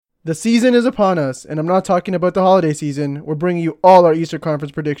The season is upon us, and I'm not talking about the holiday season. We're bringing you all our Eastern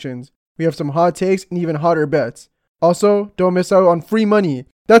Conference predictions. We have some hot takes and even hotter bets. Also, don't miss out on free money.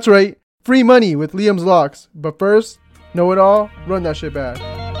 That's right, free money with Liam's Locks. But first, know it all, run that shit back.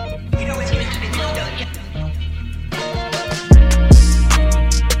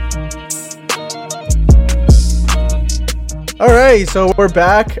 All right, so we're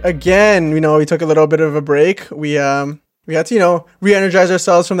back again. We took a little bit of a break. We had to, re-energize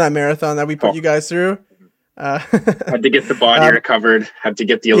ourselves from that marathon that we put you guys through. Had to get the body recovered. Had to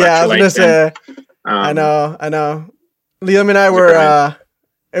get the electrolytes. Yeah, I was gonna say. I know. Liam and I were.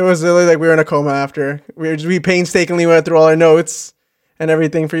 It was literally like we were in a coma after. We painstakingly went through all our notes and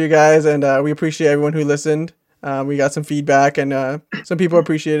everything for you guys, and we appreciate everyone who listened. We got some feedback, and some people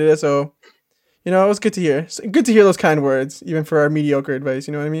appreciated it. So, it was good to hear. It's good to hear those kind words, even for our mediocre advice.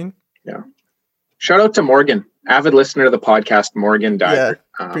 You know what I mean? Yeah. Shout out to Morgan, avid listener of the podcast. Morgan Dyer.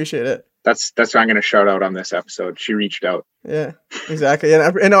 Yeah, appreciate it. That's what I'm going to shout out on this episode. She reached out. Yeah, exactly,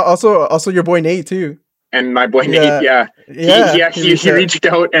 and also your boy Nate too. And my boy Nate, he reached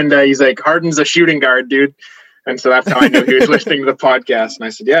out and he's like, Harden's a shooting guard, dude. And so that's how I knew he was listening to the podcast. And I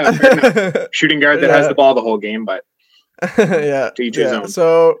said, yeah, fair enough. Shooting guard that has the ball the whole game, but to each his own.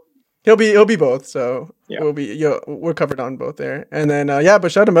 So he'll be both. So yeah. We're covered on both there. And then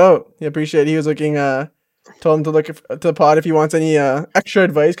but shout him out. He appreciate it. He was looking. Told him to look to the pod if he wants any extra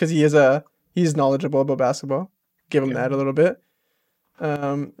advice because he's knowledgeable about basketball. Give him that a little bit.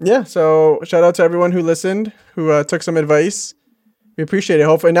 So shout out to everyone who listened, who took some advice. We appreciate it.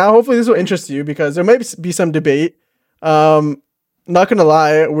 Hopefully this will interest you because there might be some debate. Not gonna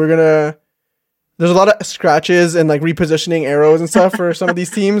lie, there's a lot of scratches and like repositioning arrows and stuff for some of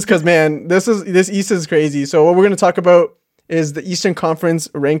these teams because man, this East is crazy. So what we're gonna talk about is the Eastern Conference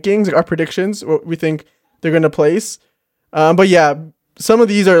rankings, like our predictions, what we think they're gonna place. But yeah, some of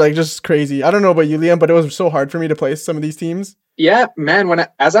these are like just crazy. I don't know about you, Liam, but it was so hard for me to place some of these teams. Yeah, man,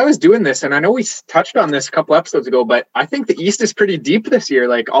 as I was doing this, and I know we touched on this a couple episodes ago, but I think the East is pretty deep this year.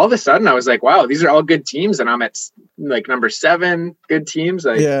 Like all of a sudden I was like, wow, these are all good teams. And I'm at like number 7 good teams.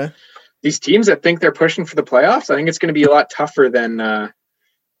 Like these teams that think they're pushing for the playoffs, I think it's going to be a lot tougher than I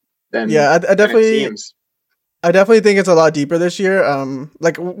definitely think it's a lot deeper this year.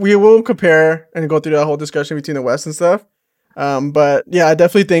 Like we will compare and go through that whole discussion between the West and stuff. But yeah, I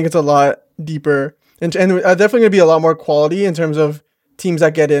definitely think it's a lot deeper. And definitely going to be a lot more quality in terms of teams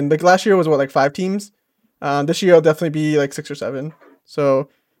that get in. Like last year was like 5 teams. This year it'll definitely be like 6 or 7. So,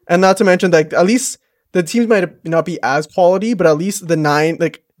 and not to mention like at least the teams might not be as quality, but at least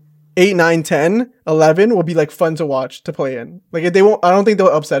the 8, 9, 10, 11 will be like fun to watch to play in. Like I don't think they'll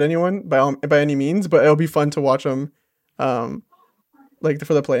upset anyone by any means, but it'll be fun to watch them, like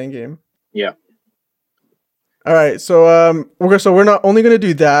for the playing game. Yeah. All right, so we're not only gonna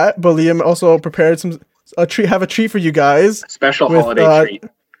do that, but Liam also prepared a treat for you guys. Special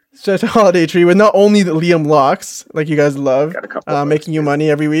holiday treat with not only the Liam Locks, like you guys love, making you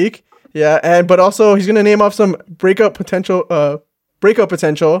money every week. Yeah, but also he's gonna name off some breakout potential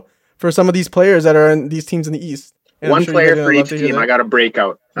for some of these players that are in these teams in the East. And one player for each team. I got a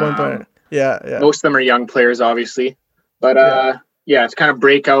breakout. One player. Yeah. Most of them are young players, obviously, but it's kind of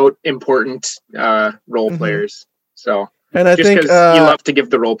breakout important role players. So, and I think you love to give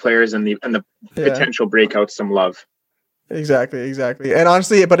the role players and the potential breakouts some love. Exactly. And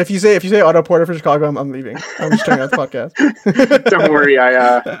honestly, but if you say Otto Porter for Chicago, I'm leaving. I'm just turning off the podcast. Don't worry,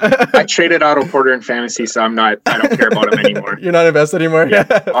 I traded Otto Porter in fantasy, so I don't care about him anymore. You're not invested anymore. Yeah.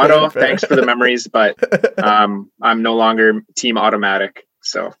 Otto, thanks for the memories, but I'm no longer team automatic,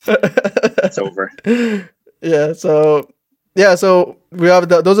 so it's over. Yeah. So we have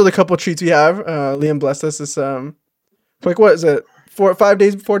those are the couple treats we have. Liam blessed us this like what is it? 4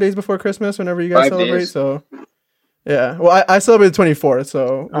 days before Christmas, whenever you guys celebrate. Days. So yeah. Well, I celebrate the 24th,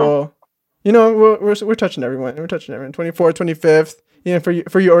 so we're touching everyone. We're touching everyone. 24th, 25th.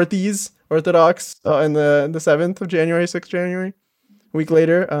 For you Orthodox, and the 7th of January, 6th January, a week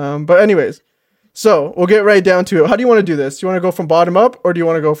later. But anyways, so we'll get right down to it. How do you want to do this? Do you want to go from bottom up, or do you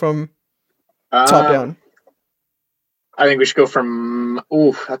want to go from top down? I think we should go from.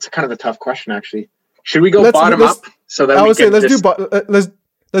 Ooh, that's kind of a tough question, actually. Should we go bottom up so that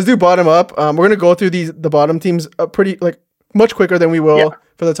let's do bottom up. We're gonna go through the bottom teams pretty much quicker than we will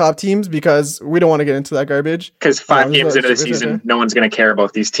for the top teams because we don't want to get into that garbage. Because 5 games into the season, no one's gonna care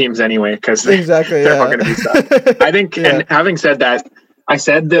about these teams anyway. Because exactly, they're all gonna be stuck. I think. And having said that, I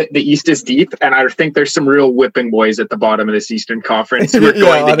said that the East is deep, and I think there's some real whipping boys at the bottom of this Eastern Conference who are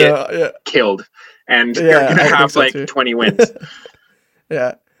going to get killed. And they're going to have 20 wins.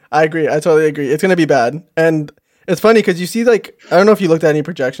 Yeah, I agree. I totally agree. It's going to be bad. And It's funny because you see, like, I don't know if you looked at any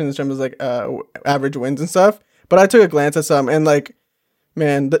projections in terms of like average wins and stuff, but I took a glance at some, and like,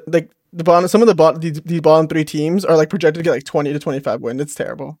 man, the bottom, some of the bottom 3 teams are like projected to get like 20 to 25 wins. It's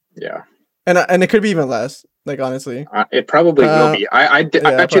terrible. Yeah. And it could be even less. Like, honestly, it probably will be. I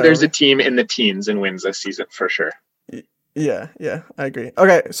bet you there's will. a team in the teens and wins this season for sure. Yeah, I agree.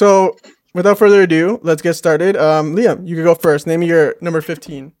 Okay, so without further ado, let's get started. Liam, you can go first. Name me your number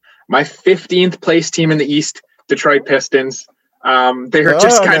 15. My 15th place team in the East, Detroit Pistons. They're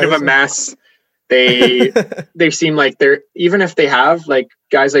just kind of a mess. They seem like they're, even if they have like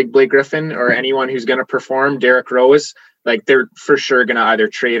guys like Blake Griffin or anyone who's going to perform, Derrick Rose, like they're for sure going to either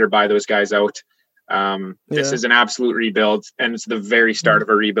trade or buy those guys out. This is an absolute rebuild, and it's the very start of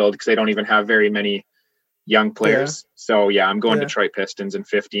a rebuild because they don't even have very many young players. So yeah, I'm going Detroit Pistons in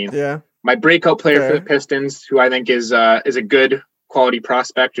 15. Yeah. My breakout player for the Pistons, who I think is a good quality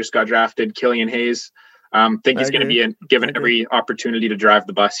prospect, just got drafted, Killian Hayes. Think he's going to be given every opportunity to drive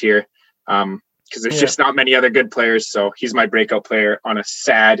the bus here. Because there's just not many other good players. So he's my breakout player on a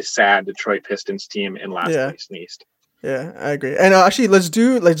sad Detroit Pistons team in last place in the East. Yeah, I agree. And actually, let's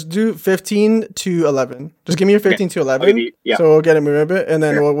do 15 to 11. Just give me your 15 to 11. So we'll get it moving a bit, and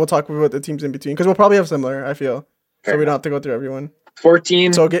then we'll talk about the teams in between because we'll probably have similar. I feel so we don't have to go through everyone.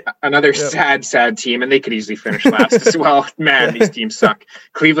 14. So another sad team, and they could easily finish last as well. Man, these teams suck.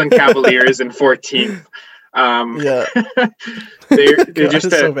 Cleveland Cavaliers in 14. They're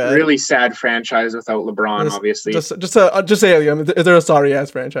just a really sad franchise without LeBron, obviously. Just say it. They're a sorry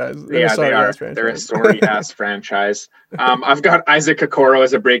ass franchise. They're a sorry ass franchise. I've got Isaac Okoro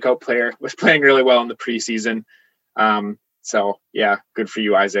as a breakout player. Was playing really well in the preseason. So yeah, good for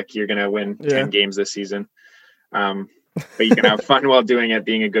you, Isaac. You're gonna win 10 games this season. But you can have fun while doing it,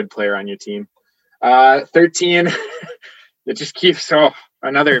 being a good player on your team. 13. It just keeps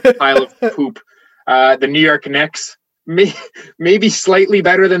another pile of poop. The New York Knicks, maybe slightly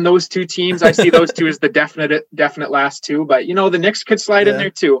better than those two teams. I see those two as the definite last two, but the Knicks could slide in there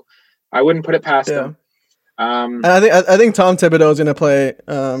too. I wouldn't put it past them. And I think Tom Thibodeau is going to play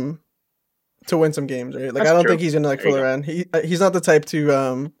to win some games, right? Like, I don't think he's going to like fool around. He's not the type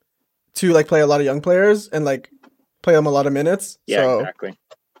to like play a lot of young players and like play them a lot of minutes. Yeah, exactly.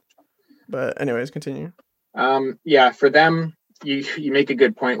 But anyways, continue. For them. You make a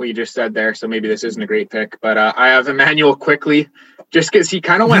good point what you just said there, so maybe this isn't a great pick, but I have Emmanuel Quickley just because he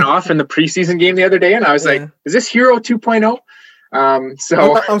kind of went off in the preseason game the other day, and I was like, is this Hero 2.0?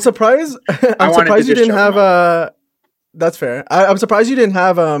 So I'm surprised. I'm surprised you didn't have That's fair. I'm surprised you didn't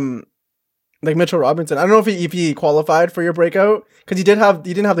have like Mitchell Robinson. I don't know if he qualified for your breakout because he didn't have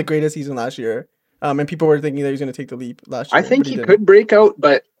the greatest season last year, and people were thinking that he was going to take the leap last year. I think he could break out,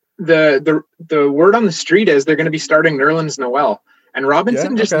 but the word on the street is they're going to be starting Nerlens Noel, and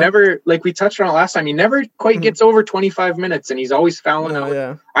Robinson never, like we touched on it last time, he never quite gets over 25 minutes and he's always fouling out.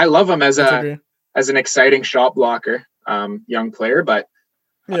 Yeah. I love him as an exciting shot blocker, young player, but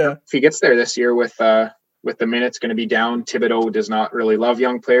if he gets there this year with the minutes going to be down, Thibodeau does not really love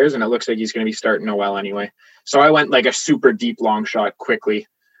young players, and it looks like he's going to be starting Noel anyway. So I went like a super deep long shot quickly,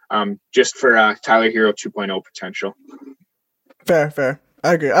 just for Tyler Hero 2.0 potential. Fair.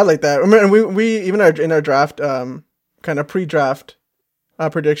 I agree. I like that. And we even in our draft, kind of pre-draft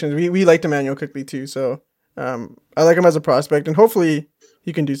predictions, we liked Emmanuel Quickley too. So I like him as a prospect, and hopefully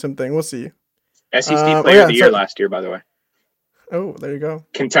he can do something. We'll see. SEC Player of the Year last year, by the way. Oh, there you go.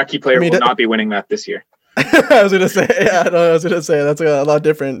 Kentucky player will not be winning that this year. I was gonna say, that's a lot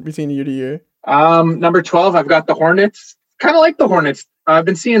different between year to year. Number 12, I've got the Hornets. Kind of like the Hornets. I've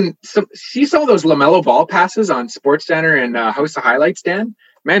been seeing some of those LaMelo Ball passes on SportsCenter and House of Highlights, Dan.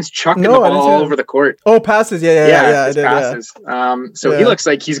 Man's chucking the ball all over the court. Oh, passes. Yeah. I did, passes. So he looks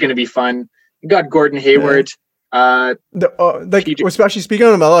like he's going to be fun. You got Gordon Hayward. Especially speaking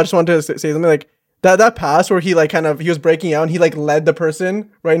of LaMelo, I just wanted to say something like that pass where he like he was breaking out and he like led the person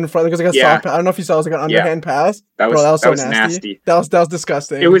right in front. It was like a soft pass. I don't know if you saw it was like an underhand pass. That was so nasty. That was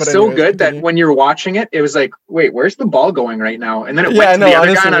disgusting. It was so good that when you're watching it, it was like, wait, where's the ball going right now? And then it went to the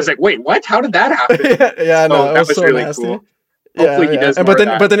other guy, and I was like, wait, what? How did that happen? That was so really nasty. Cool. Hopefully he does.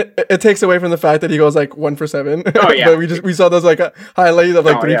 But then it takes away from the fact that he goes like 1 for 7. Oh yeah. But we saw those like highlights of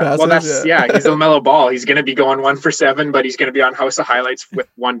like 3 passes. Well, that's he's a LaMelo Ball. He's going to be going 1 for 7, but he's going to be on House of Highlights with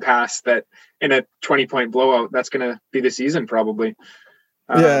one pass that in a 20-point blowout. That's going to be the season probably.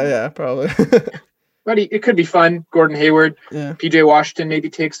 Probably. But it could be fun. Gordon Hayward, PJ Washington maybe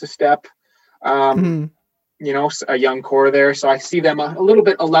takes a step. A young core there. So I see them a little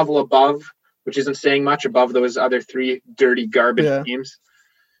bit a level above, which isn't saying much, above those other 3 dirty garbage teams.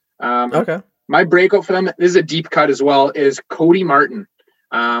 My breakout for them, this is a deep cut as well, is Cody Martin.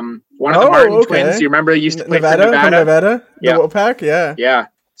 One of the Martin twins. You remember he used to play for Nevada? From Nevada? Yeah. The Wolfpack? Yeah. Yeah.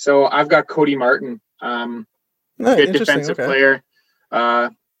 So I've got Cody Martin. Good defensive player.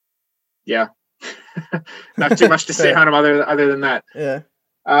 Yeah. Not too much to say on him other than that. Yeah.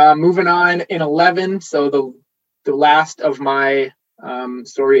 Moving on in 11. So the last of my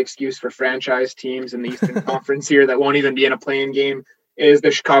sorry excuse for franchise teams in the Eastern Conference here that won't even be in a play-in game is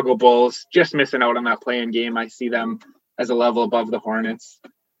the Chicago Bulls. Just missing out on that play-in game. I see them as a level above the Hornets.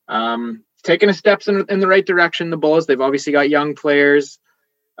 Taking a steps in the right direction, the Bulls. They've obviously got young players.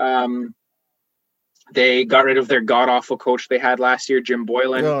 They got rid of their god-awful coach they had last year, Jim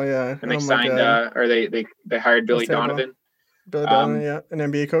Boylan. Oh, yeah. And they signed, or they hired Billy Donovan. Billy Donovan, yeah. An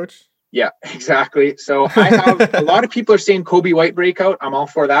NBA coach. Yeah, exactly. So I have a lot of people are saying Kobe White breakout. I'm all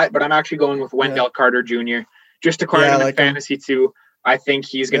for that, but I'm actually going with Wendell Carter Jr. Just acquired him in fantasy too. I think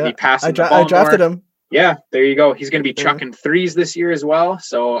he's going to be passing the ball I drafted him. Yeah, there you go. He's going to be chucking threes this year as well.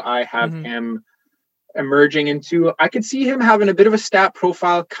 So I have him emerging into, I could see him having a bit of a stat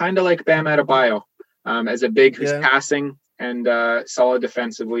profile, kind of like Bam Adebayo, as a big who's passing and solid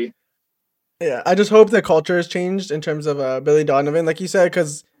defensively. Yeah, I just hope the culture has changed in terms of Billy Donovan, like you said,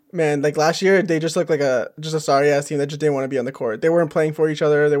 because, man, like last year, they just looked like a sorry-ass team that just didn't want to be on the court. They weren't playing for each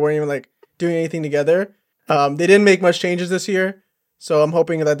other. They weren't even, like, doing anything together. They didn't make much changes this year, so I'm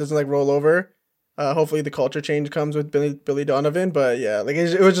hoping that doesn't, like, roll over. Hopefully the culture change comes with Billy Donovan, but yeah, like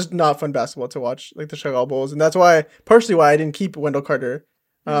it was just not fun basketball to watch, like the Chicago Bulls, and that's why I didn't keep Wendell Carter,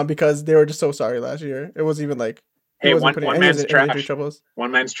 because they were just so sorry last year. It wasn't even like one man's trash.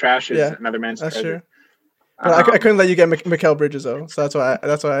 One man's trash is another man's that's treasure. True. But I couldn't let you get Mikal Bridges though, so that's why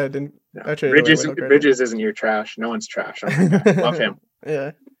I didn't. No. I traded Bridges isn't your trash. No one's trash. Love him.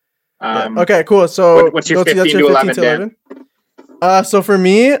 Yeah. Okay, cool. So what's your 15 to 11, Dan? So for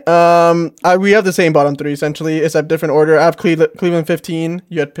me, we have the same bottom three essentially. It's a different order. I have Cleveland 15.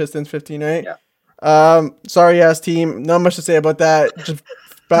 You had Pistons 15, right? Yeah. Sorry ass team. Not much to say about that. Just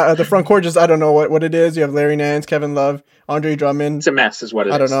the front court, just I don't know what it is. You have Larry Nance, Kevin Love, Andre Drummond. It's a mess, is what it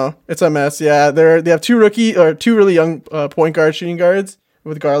is. I don't know. It's a mess. Yeah, they have two really young point guard shooting guards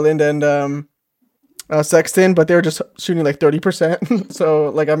with Garland and Sexton, but they were just shooting like 30%. So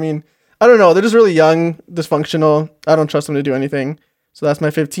like I mean. I don't know. They're just really young, dysfunctional. I don't trust them to do anything. So that's my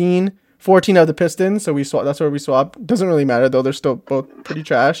 15. 14 of the Pistons. So that's where we swap. Doesn't really matter though. They're still both pretty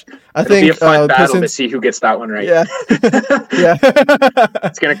trash. It'll be a fun battle Pistons, to see who gets that one right. Yeah. Yeah.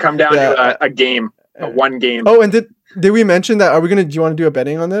 It's gonna come down to a game, one game. Oh, and did we mention that? Do you want to do a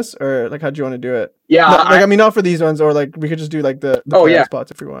betting on this, or like how do you want to do it? Yeah. I mean, not for these ones, or like we could just do like the spots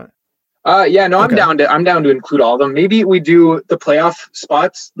if we want. I'm down to include all of them. Maybe we do the playoff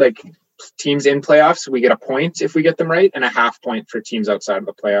spots, like teams in playoffs. We get a point if we get them right, and a half point for teams outside of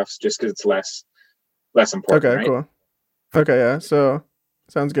the playoffs, just because it's less important. Okay, right? Cool. Okay, yeah. So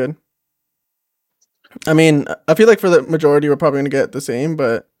sounds good. I mean, I feel like for the majority, we're probably gonna get the same,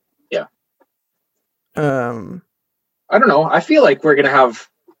 but yeah. I don't know. I feel like we're gonna have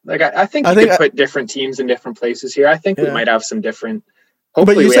I think we could put different teams in different places here. I think we might have some different.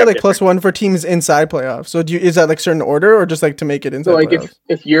 But you said like +1 for teams inside playoffs. So is that like certain order or just like to make it inside? So like playoffs?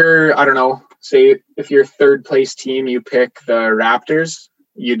 if you're, I don't know, say if you're third place team, you pick the Raptors,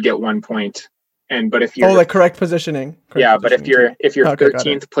 you'd get 1 point. But if you're like correct positioning. But if your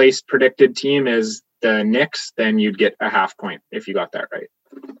 13th place predicted team is the Knicks, then you'd get a half point if you got that right.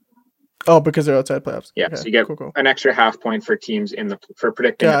 Oh, because they're outside playoffs. Yeah, okay. So you get an extra half point for teams for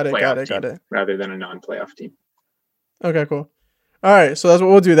predicting a playoff team rather than a non-playoff team. Okay, cool. All right, so that's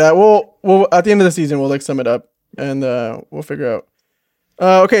what we'll do. That we'll at the end of the season we'll like sum it up and we'll figure out.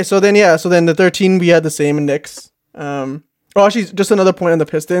 Okay, so then the 13 we had the same Knicks. Actually, just another point on the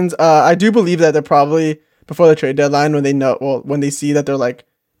Pistons. I do believe that they're probably before the trade deadline when they see that they're like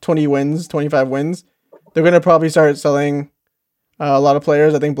 20 wins, 25 wins, they're gonna probably start selling a lot of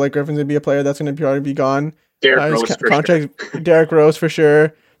players. I think Blake Griffin's gonna be a player that's gonna probably be gone. Derrick Rose for sure. Derrick Rose for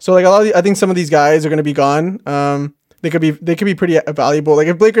sure. So like I think some of these guys are gonna be gone. They could be pretty valuable. Like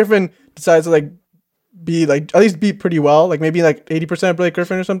if Blake Griffin decides to like be like at least be pretty well, like maybe like 80% Blake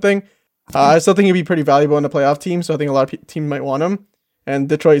Griffin or something, I still think he'd be pretty valuable in the playoff team. So I think a lot of teams might want him. And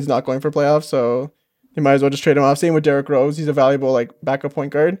Detroit is not going for playoffs, so they might as well just trade him off. Same with Derrick Rose; he's a valuable like backup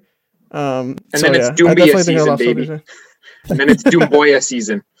point guard. And then it's Doumbia season, baby. And then it's Doumbia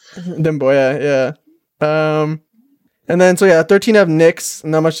season. Doumbia, yeah. And then 13 I have Knicks.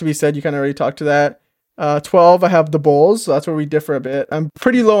 Not much to be said. You kind of already talked to that. 12, I have the Bulls. So that's where we differ a bit. I'm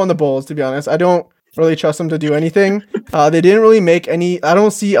pretty low on the Bulls, to be honest. I don't really trust them to do anything. They didn't really make any. I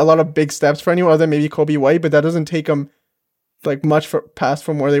don't see a lot of big steps for anyone other than maybe Kobe White, but that doesn't take them like much past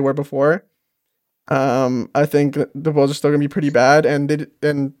from where they were before. I think the Bulls are still gonna be pretty bad,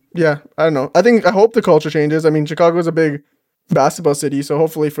 and yeah, I don't know. I hope the culture changes. I mean, Chicago is a big basketball city, so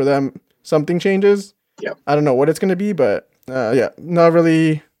hopefully for them something changes. Yep. I don't know what it's gonna be, but yeah, not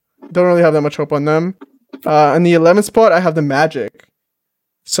really. Don't really have that much hope on them. In the 11th spot, I have the Magic.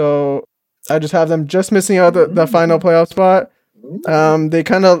 So I just have them just missing out the final playoff spot.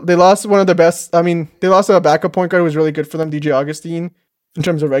 They lost one of their best. I mean, they lost a backup point guard who was really good for them, DJ Augustine, in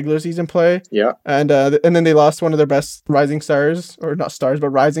terms of regular season play. Yeah. And then they lost one of their best rising stars, or not stars, but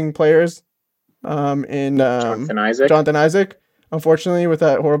rising players. In Jonathan Isaac, unfortunately, with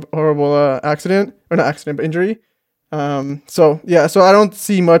that horrible accident, or not accident, but injury. So I don't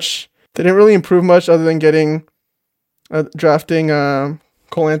see much. They didn't really improve much other than drafting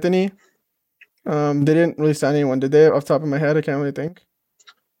Cole Anthony. They didn't really sign anyone, did they? Off the top of my head, I can't really think.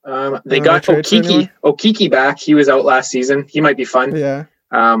 They got Okiki back. He was out last season. He might be fun. Yeah.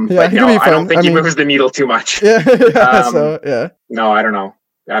 But no, I don't think he moves the needle too much. Yeah. No, I don't know.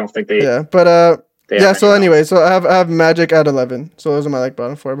 I don't think they. Yeah, but yeah. So anyway, so I have Magic at 11. So those are my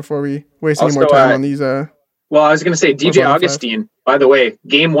bottom four before we waste any more time on these. Well, I was going to say DJ Augustine. By the way,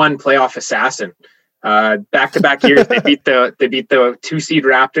 Game 1 playoff assassin. Back-to-back years, they beat the 2-seed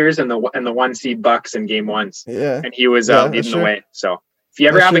Raptors and the 1-seed Bucks in Game 1s. Yeah, and he was leading the way. So if you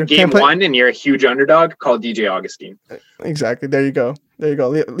ever have a Game 1 and you're a huge underdog, call DJ Augustine. Exactly. There you go.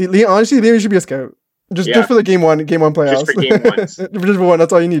 Honestly, Liam should be a scout. Just for the Game 1 playoffs. Just for Game 1s. Just for one.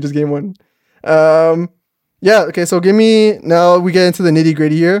 That's all you need. Just Game 1. Yeah. Okay. So now we get into the nitty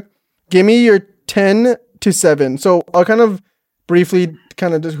gritty here. Give me your 10 to 7. So I'll kind of briefly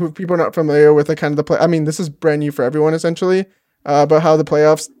just who people are not familiar with the kind of the play. I mean, this is brand new for everyone essentially, about how the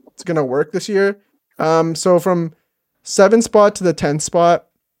playoffs is going to work this year. So from 7th spot to the 10th spot,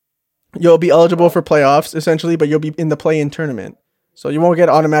 you'll be eligible for playoffs essentially, but you'll be in the play-in tournament. So you won't get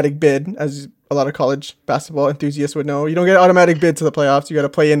an automatic bid, as a lot of college basketball enthusiasts would know. You don't get an automatic bid to the playoffs. You got to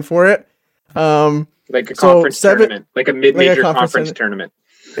play in for it. Like a conference tournament, like a mid-major conference tournament.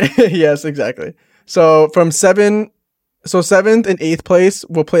 Yes, exactly. So from 7th and 8th place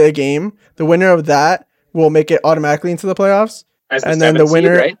will play a game. The winner of that will make it automatically into the playoffs. And then the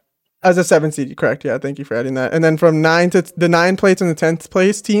winner, seed, right? As a 7th seed, correct? Yeah, thank you for adding that. And then from 9th place and the 10th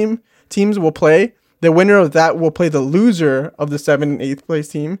place teams will play. The winner of that will play the loser of the 7th and 8th place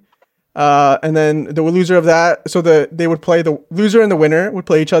team. And then the loser of that, so they would play the loser and the winner would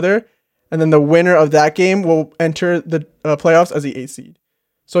play each other. And then the winner of that game will enter the playoffs as the 8th seed.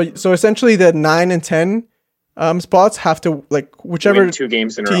 So essentially the 9 and 10 spots have to, like, whichever win 2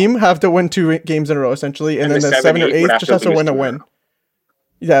 games in a team row. Have to win 2 games in a row essentially, and then the 7 or 8 just has to win a win.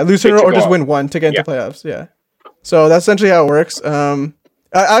 Yeah, lose in a row or just win one to get into playoffs. Yeah, so that's essentially how it works. I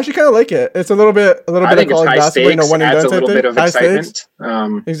actually kind of like it. It's a little bit of college basketball, one and done type thing. Of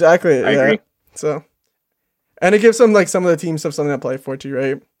excitement. Exactly. I agree. So, and it gives them, like, some of the teams have something to play for too,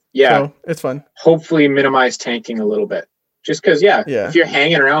 right? Yeah, so it's fun. Hopefully minimize tanking a little bit. Just because, if you're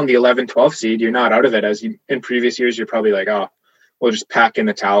hanging around the 11-12 seed, you're not out of it. As in previous years, you're probably like, oh, we'll just pack in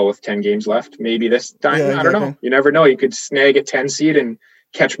the towel with 10 games left. Maybe this time, I don't know. You never know. You could snag a 10 seed and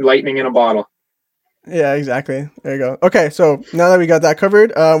catch lightning in a bottle. Yeah, exactly. There you go. Okay, so now that we got that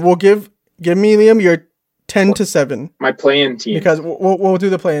covered, we'll give me, Liam, your 10 to 7. My play-in team. Because we'll do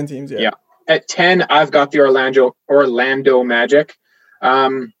the play-in teams, yeah. At 10, I've got the Orlando Magic.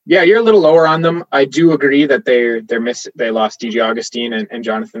 You're a little lower on them. I do agree that they lost DJ Augustine and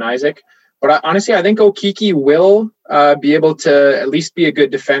Jonathan Isaac, but honestly, I think Okiki will be able to at least be a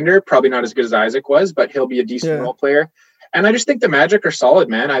good defender. Probably not as good as Isaac was, but he'll be a decent role player. And I just think the Magic are solid,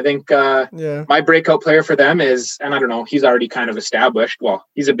 man. I think my breakout player for them is, and I don't know, he's already kind of established. Well,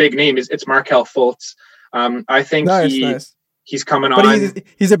 he's a big name. It's Markelle Fultz. I think he's coming on. But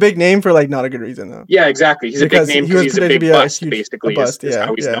he's a big name for, like, not a good reason, though. Yeah, exactly. He's because a big name because he's a big bust, basically. Bust, is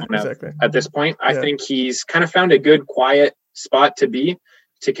how he's known at this point. I think he's kind of found a good, quiet spot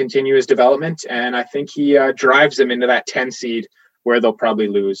to continue his development, and I think he drives them into that 10 seed where they'll probably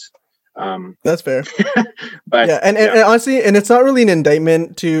lose. That's fair. But and honestly, and it's not really an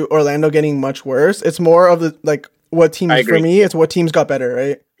indictment to Orlando getting much worse. It's more of the, like, what teams, for me, it's what teams got better,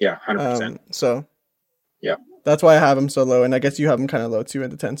 right? Yeah, 100%. So yeah. That's why I have them so low, and I guess you have them kind of low too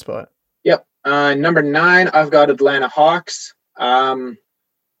in the 10th spot. Yep. Number 9, I've got Atlanta Hawks.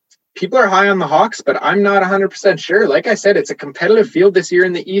 People are high on the Hawks, but I'm not 100% sure. Like I said, it's a competitive field this year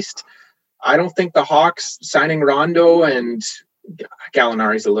in the East. I don't think the Hawks signing Rondo and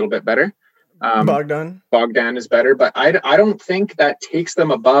Gallinari's a little bit better. Bogdan is better, but I don't think that takes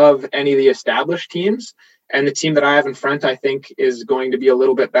them above any of the established teams. And the team that I have in front, I think, is going to be a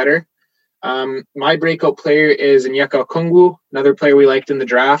little bit better. My breakout player is Onyeka Okongwu, another player we liked in the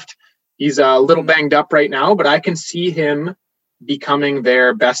draft. He's a little banged up right now, but I can see him becoming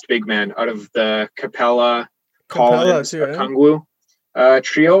their best big man out of the Capella, Collins, Okungwu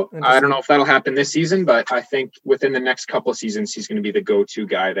trio. I don't know if that'll happen this season, but I think within the next couple of seasons, he's going to be the go-to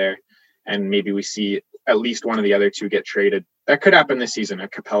guy there. And maybe we see at least one of the other two get traded. That could happen this season, a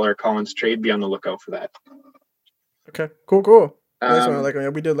Capella or Collins trade. Be on the lookout for that. Okay, cool. Nice one. I like him. Yeah,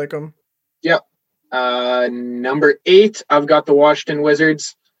 we did like him. Yep. Number 8, I've got the Washington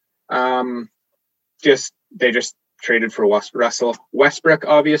Wizards. They just traded for Russell Westbrook,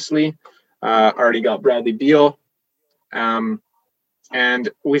 obviously. Already got Bradley Beal. And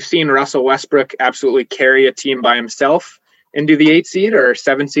we've seen Russell Westbrook absolutely carry a team by himself into the 8 seed or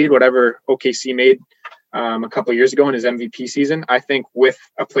 7 seed, whatever OKC made a couple of years ago in his MVP season. I think with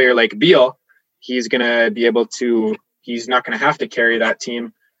a player like Beal, he's going to be able to, he's not going to have to carry that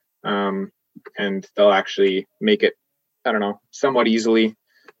team. And they'll actually make it, I don't know, somewhat easily.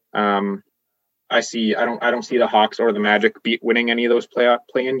 I don't see the Hawks or the Magic winning any of those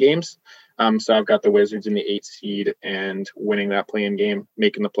play-in games. So I've got the Wizards in the 8 seed and winning that play-in game,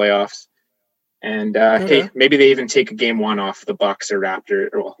 making the playoffs. And hey, maybe they even take a game 1 off the Bucks or Raptors.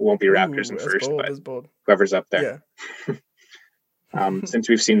 Well, it won't be Raptors in first, but whoever's up there. Yeah. Since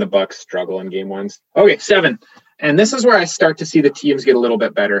we've seen the Bucks struggle in game 1s. Okay, 7. And this is where I start to see the teams get a little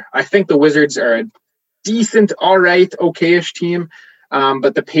bit better. I think the Wizards are a decent, all right, okay-ish team.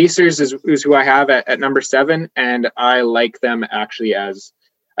 But the Pacers is who I have at number 7. And I like them actually as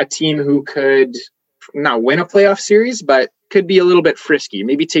a team who could not win a playoff series, but could be a little bit frisky,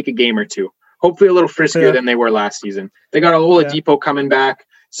 maybe take a game or two. Hopefully a little friskier than they were last season. They got Oladipo coming back.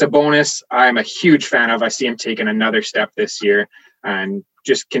 Sabonis, I'm a huge fan of. I see him taking another step this year and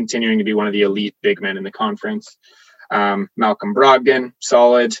just continuing to be one of the elite big men in the conference. Malcolm Brogdon,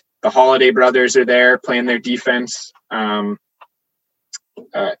 solid. The Holiday brothers are there playing their defense.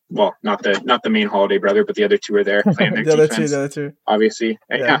 Well, not the main Holiday brother, but the other two are there playing their defense. The other two. Obviously.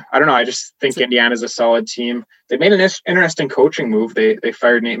 Yeah, I don't know. I just think Indiana's a solid team. They made an interesting coaching move. They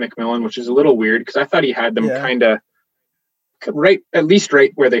fired Nate McMillan, which is a little weird because I thought he had them kind of at least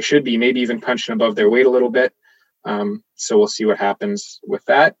right where they should be, maybe even punching above their weight a little bit. So we'll see what happens with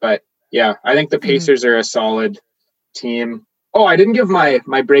that. But yeah, I think the Pacers are a solid team. Oh, I didn't give my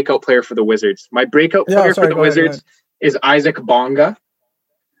breakout player for the Wizards. My breakout player for the Wizards is Isaac Bonga.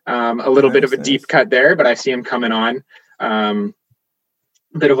 A little bit of a deep cut there, but I see him coming on.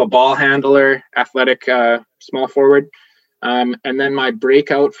 Bit of a ball handler, athletic, small forward. And then my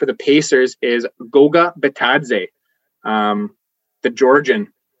breakout for the Pacers is Goga Bitadze, the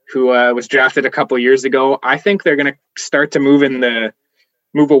Georgian who was drafted a couple years ago. I think they're going to start to move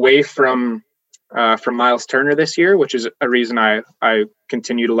away from Miles Turner this year, which is a reason I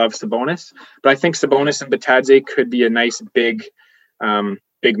continue to love Sabonis. But I think Sabonis and Bitadze could be a nice big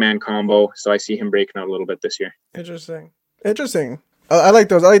man combo. So I see him breaking out a little bit this year. Interesting. I like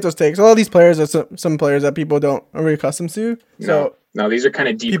those takes. A lot of these players are some players that people don't are really accustomed to. So no, these are kind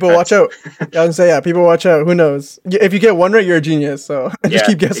of deep. People watch out. I would say, people watch out. Who knows? If you get one right, you're a genius. So just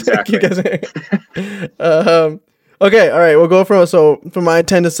keep guessing. Exactly. Keep guessing. Okay, all right. We'll go from my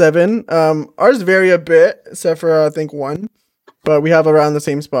 10 to 7. Ours vary a bit, except for I think 1, but we have around the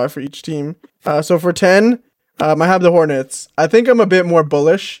same spot for each team. So for 10, I have the Hornets. I think I'm a bit more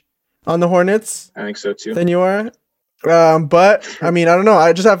bullish on the Hornets. I think so too. Than you are. But I mean, I don't know.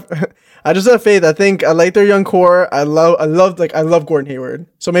 I just have faith. I think I like their young core. I love Gordon Hayward.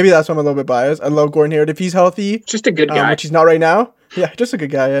 So maybe that's why I'm a little bit biased. I love Gordon Hayward if he's healthy. Just a good guy, which he's not right now. Yeah, just a good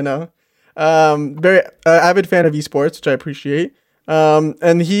guy. I know. Very avid fan of esports, which I appreciate. And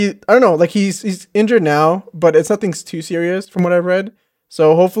I don't know, like he's injured now, but it's nothing too serious from what I've read.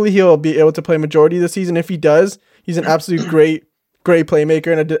 So hopefully he'll be able to play majority of the season. If he does, he's an absolute great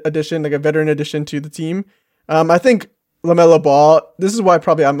playmaker and addition, like a veteran addition to the team. I think LaMelo Ball, this is why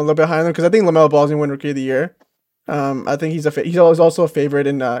probably I'm a little bit high on him, because I think LaMelo Ball is going to win Rookie of the Year. I think he's also a favorite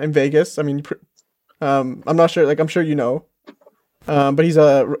in Vegas. I mean, I'm not sure, like I'm sure you know. But he's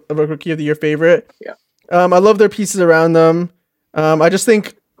a Rookie of the Year favorite. Yeah. I love their pieces around them. I just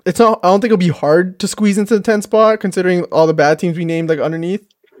think I don't think it'll be hard to squeeze into the 10th spot considering all the bad teams we named like underneath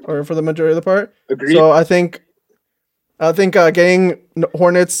or for the majority of the part. Agreed. So I think getting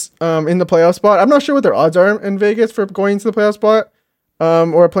Hornets in the playoff spot. I'm not sure what their odds are in Vegas for going into the playoff spot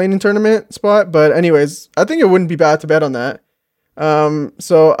or a playing in tournament spot. But anyways, I think it wouldn't be bad to bet on that.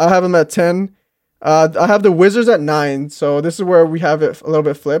 So I have them at 10. I have the Wizards at 9, so this is where we have it a little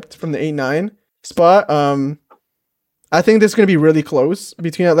bit flipped from the 8-9 spot. I think this is going to be really close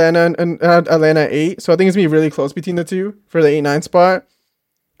between Atlanta and Atlanta at 8, so I think it's going to be really close between the two for the 8-9 spot.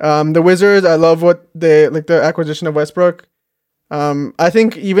 The Wizards, I love what they like the acquisition of Westbrook. I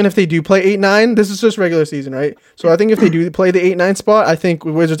think even if they do play 8-9, this is just regular season, right? So I think if they do play the 8-9 spot, I think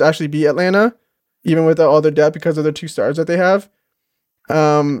Wizards actually beat Atlanta, even with all their depth because of their 2 stars that they have.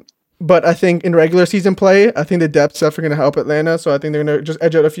 But I think in regular season play, I think the depth's definitely going to help Atlanta. So I think they're going to just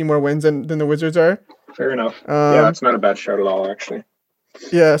edge out a few more wins than the Wizards are. Fair enough. Yeah, that's not a bad shout at all, actually.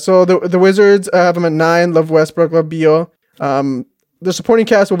 Yeah, so the Wizards, I have them at 9. Love Westbrook, love Beal. The supporting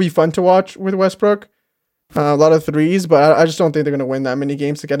cast will be fun to watch with Westbrook. A lot of threes, but I just don't think they're going to win that many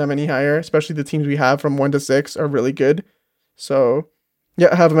games to get them any higher, especially the teams we have from 1 to 6 are really good. So, yeah,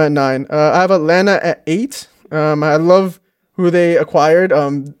 I have them at 9. I have Atlanta at 8. I love who they acquired.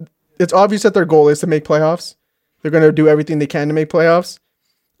 It's obvious that their goal is to make playoffs. They're going to do everything they can to make playoffs.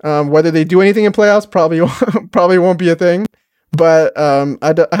 Whether they do anything in playoffs probably won't be a thing. But I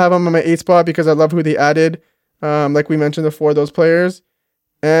have them on my 8 spot because I love who they added. Like we mentioned before, those players.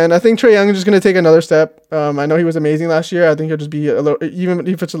 And I think Trae Young is just going to take another step. I know he was amazing last year. I think he'll just be a little, even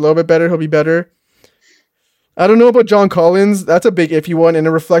if it's a little bit better, he'll be better. I don't know about John Collins. That's a big iffy one, and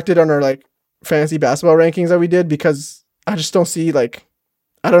it reflected on our like fantasy basketball rankings that we did because I just don't see like,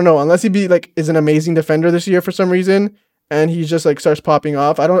 I don't know, unless he is an amazing defender this year for some reason, and he just like starts popping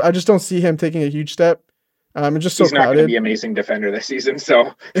off. I just don't see him taking a huge step. It's just so he's not crowded. going to be amazing defender this season,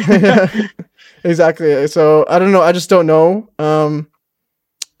 so exactly. So I don't know. I just don't know.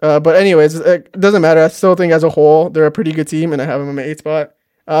 But anyways, it doesn't matter. I still think as a whole they're a pretty good team, and I have them on my 8 spot.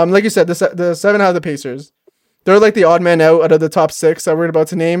 Like you said, the 7 have the Pacers. They're like the odd man out of the top 6 that we're about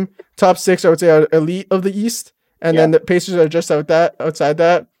to name. Top 6, I would say, are elite of the East, and then the Pacers are just outside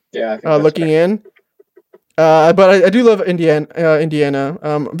that. Yeah, looking in. But I do love Indiana.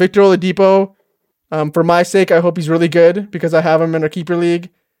 Victor Oladipo. For my sake, I hope he's really good because I have him in our keeper league.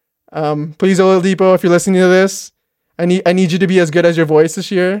 Please, Oladipo, if you're listening to this, I need you to be as good as your voice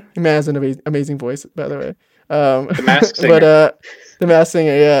this year. He has an amazing voice, by the way. The Masked Singer. But the Masked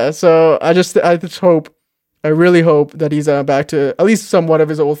Singer, yeah. So I just hope, I really hope that he's back to at least somewhat of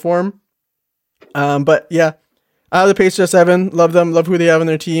his old form. But yeah, I have the Pacers at 7. Love them. Love who they have on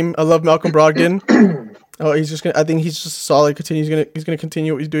their team. I love Malcolm Brogdon. I think he's just solid. He's gonna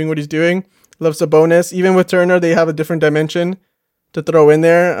continue what he's doing. Love Sabonis. Even with Turner, they have a different dimension to throw in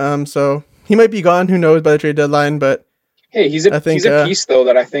there. So he might be gone. Who knows by the trade deadline? But hey, he's a piece though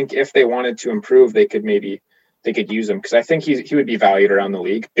that I think if they wanted to improve, they could use him because I think he would be valued around the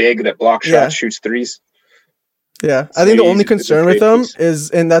league. Big, that blocks shots, shoots threes. Yeah, I think the only concern with them is,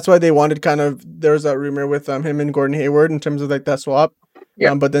 and that's why they wanted there was that rumor with him and Gordon Hayward in terms of like that swap.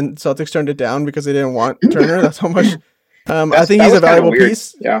 Yeah. But then Celtics turned it down because they didn't want Turner. That's how much. I think he's a valuable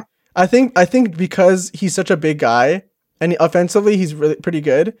piece. Yeah. I think because he's such a big guy and offensively he's really pretty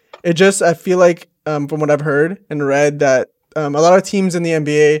good. I feel like from what I've heard and read that a lot of teams in the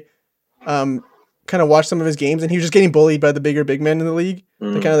NBA kind of watched some of his games and he was just getting bullied by the bigger big men in the league.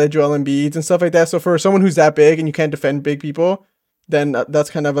 Kind of like Joel Embiid and stuff like that. So for someone who's that big and you can't defend big people, then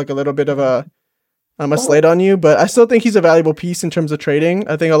that's kind of like a little bit of a slight on you. But I still think he's a valuable piece in terms of trading.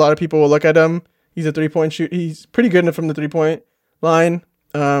 I think a lot of people will look at him. He's a 3-point shoot. He's pretty good from the 3-point line.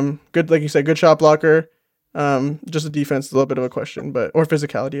 Good, like you said, good shot blocker. Just the defense is a little bit of a question, or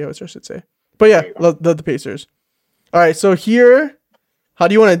physicality, I should say. But yeah, love the Pacers. All right, so here, how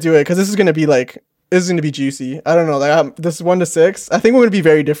do you want to do it? Because this is gonna be juicy. I don't know. Like this is 1 to 6. I think we're gonna be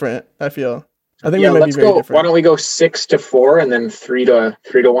very different. I feel. I think we might be very different. Why don't we go 6 to 4 and then 3 to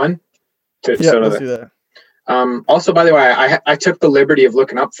 1? Let's do that. Also, by the way, I took the liberty of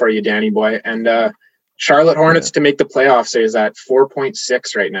looking up for you, Danny boy, and Charlotte Hornets to make the playoffs is at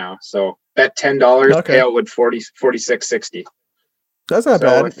 4.6 right now. So bet $10, payout would 46.60. That's not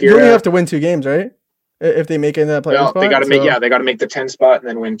bad. You only have to win 2 games, right? If they make it in that playoff spot. They got to make the 10 spot and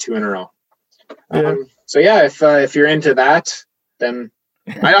then win 2 in a row. Yeah. So yeah, if you're into that, then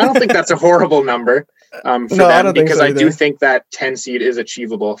I don't think that's a horrible number for them because I do think that 10 seed is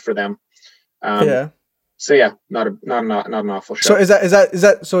achievable for them. So yeah, not an awful shot. So is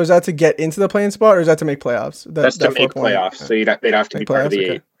that to get into the playing spot or is that to make playoffs? That's to make playoffs. So they'd have to be part of the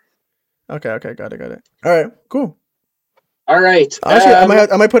 8. Okay, got it. All right, cool. All right. Actually, I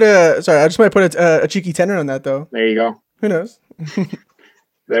might put might put a cheeky tenner on that though. There you go. Who knows?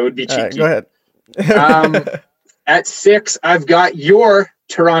 That would be cheeky. Right, go ahead. At 6, I've got your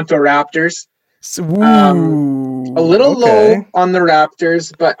Toronto Raptors. A little low on the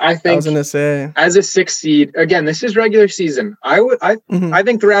Raptors, but I think I was gonna say as a 6 seed, again, this is regular season. I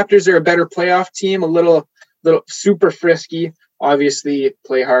think the Raptors are a better playoff team, a little super frisky, obviously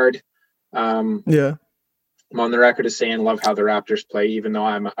play hard. I'm on the record as saying love how the Raptors play, even though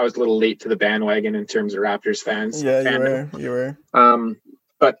I was a little late to the bandwagon in terms of Raptors fans. Yeah, you were.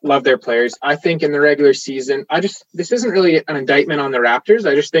 but love their players. I think in the regular season, this isn't really an indictment on the Raptors.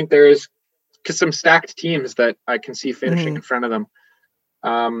 I just think there's some stacked teams that I can see finishing in front of them.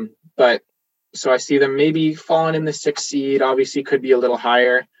 But so I see them maybe falling in the 6th seed. Obviously, could be a little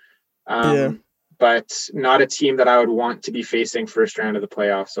higher. But not a team that I would want to be facing first round of the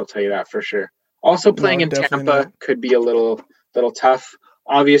playoffs. I'll tell you that for sure. Also, playing in Tampa could be a little tough.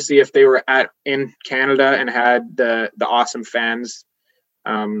 Obviously, if they were in Canada and had the awesome fans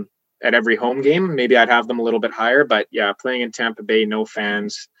at every home game, maybe I'd have them a little bit higher. But yeah, playing in Tampa Bay, no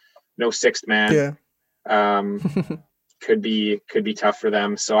fans, no sixth man, could be tough for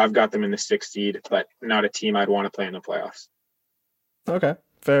them. So I've got them in the 6th seed, but not a team I'd want to play in the playoffs. Okay.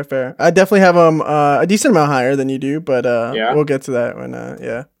 Fair. I definitely have them a decent amount higher than you do, but we'll get to that when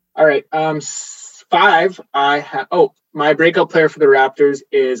All right. 5. I have. Oh, my breakout player for the Raptors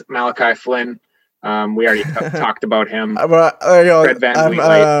is Malachi Flynn. We already talked about him. Fred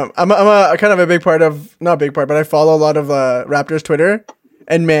VanVleet. I'm a kind of a big part of, not big part, but I follow a lot of Raptors Twitter,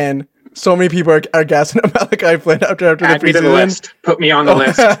 and man, so many people are gassing up Malachi Flynn after the preseason. Me to the list. Put me on the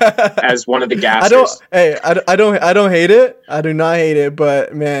list as one of the gassers. I don't hate it. I do not hate it,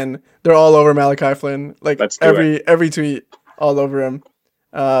 but man, they're all over Malachi Flynn. Like every tweet, all over him.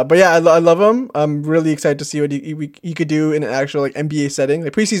 But yeah, I love him. I'm really excited to see what he could do in an actual like NBA setting.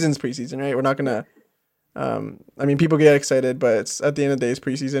 Like preseason's preseason, right? We're not gonna. I mean, people get excited, but it's at the end of the day, it's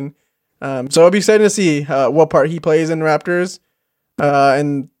preseason. So I'll be excited to see what part he plays in Raptors,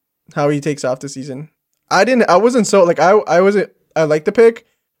 and how he takes off the season. I wasn't so like I like the pick,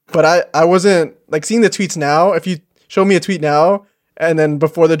 but I wasn't like seeing the tweets now. If you show me a tweet now and then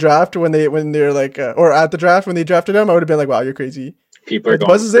before the draft when they're like or at the draft when they drafted him, I would have been like, wow, you're crazy. People are the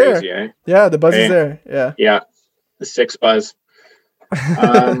going buzz is crazy, there. Eh? Yeah, the buzz is there. Yeah. The 6 buzz.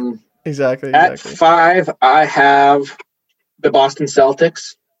 Exactly. At 5, I have the Boston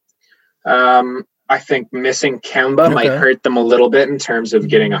Celtics. I think missing Kemba might hurt them a little bit in terms of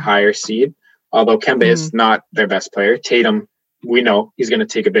getting a higher seed. Although Kemba is not their best player. Tatum, we know he's going to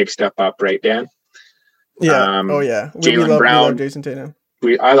take a big step up, right, Dan? Yeah. Jaylen Brown. We love Jason Tatum.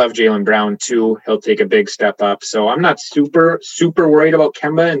 I love Jaylen Brown too. He'll take a big step up. So I'm not super worried about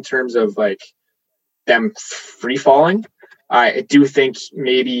Kemba in terms of like them free falling. I do think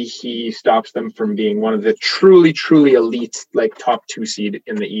maybe he stops them from being one of the truly elite, like top 2 seed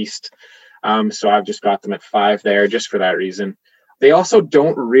in the East. So I've just got them at 5 there just for that reason. They also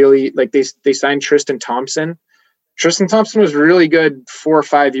don't really like they signed Tristan Thompson. Tristan Thompson was really good 4 or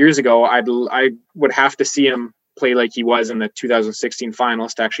 5 years ago. I would have to see him play like he was in the 2016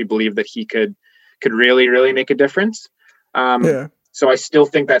 finals to actually believe that he could really make a difference. So I still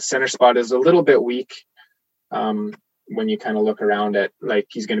think that center spot is a little bit weak. When you kind of look around at like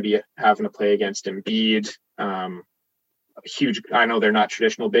he's going to be having to play against Embiid, huge. I know they're not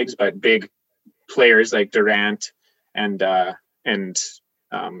traditional bigs, but big players like Durant and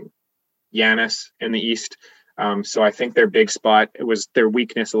Giannis in the East. So I think their big spot, it was their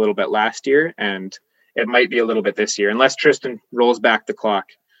weakness a little bit last year, and it might be a little bit this year, unless Tristan rolls back the clock.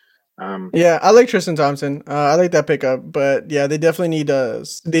 I like Tristan Thompson. I like that pickup, but yeah, they definitely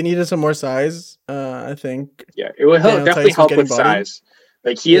needed some more size. I think. Yeah, it will definitely help with size.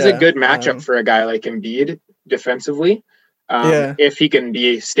 Like he is a good matchup for a guy like Embiid defensively. If he can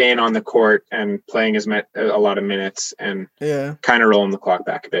be staying on the court and playing a lot of minutes and kind of rolling the clock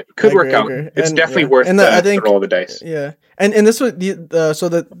back a bit, could work out. It's definitely worth the roll of the dice. Yeah, and this was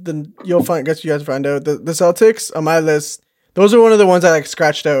you'll find. I guess you guys find out the Celtics on my list. Those are one of the ones I like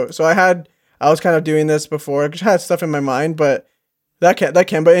scratched out. So I was kind of doing this before. I just had stuff in my mind, but that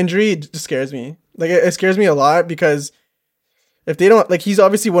Kemba injury just scares me. Like it scares me a lot because if they don't he's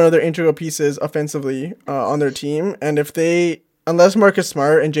obviously one of their integral pieces offensively on their team, and unless Marcus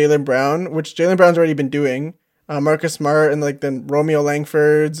Smart and Jaylen Brown, which Jaylen Brown's already been doing, Marcus Smart and then Romeo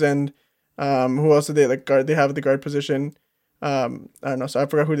Langfords and who else did they guard? They have the guard position. I don't know, so I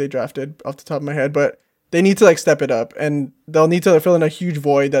forgot who they drafted off the top of my head, but they need to step it up, and they'll need to fill in a huge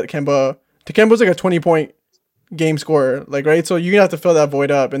void that Kemba's like a 20-point game scorer, right? So you're gonna have to fill that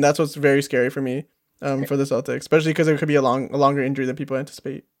void up, and that's what's very scary for me for the Celtics, especially because it could be a longer injury than people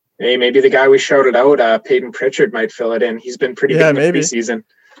anticipate. Hey, maybe the guy we shouted out, Peyton Pritchard, might fill it in. He's been pretty good in the preseason.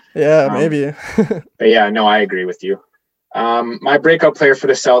 Yeah, maybe. But yeah, no, I agree with you. My breakout player for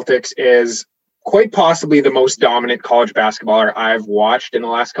the Celtics is quite possibly the most dominant college basketballer I've watched in the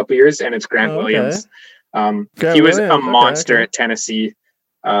last couple of years, and it's Grant Williams. He was a monster at Tennessee.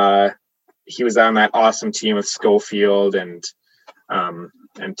 He was on that awesome team with Schofield and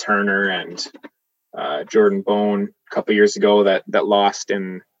Turner and Jordan Bone a couple years ago that lost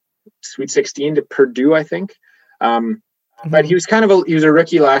in Sweet 16 to Purdue, I think. But he was he was a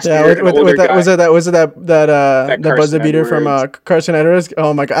rookie last year. with that, was it that buzzer beater from Carson Edwards?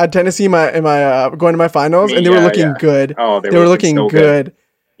 Oh my god, Tennessee in my going to my finals, and they were looking good. Oh, they were looking so good.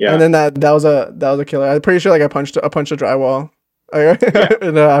 Yeah, and then that was a killer. I'm pretty sure like I punched a drywall after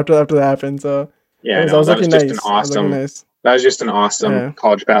that happened. So yeah, that was just an awesome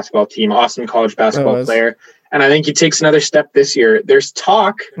college basketball team, awesome college basketball player, and I think he takes another step this year. There's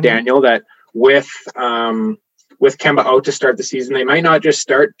talk, Daniel, that with Kemba out to start the season, they might not just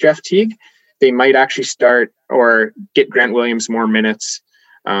start Jeff Teague. They might actually start or get Grant Williams more minutes.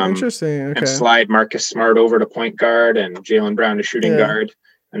 Interesting. Okay. And slide Marcus Smart over to point guard and Jaylen Brown to shooting guard.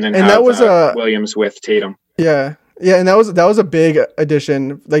 And then that was Williams with Tatum. Yeah. Yeah, and that was a big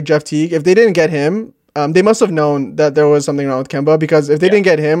addition, like Jeff Teague. If they didn't get him, they must have known that there was something wrong with Kemba, because if they didn't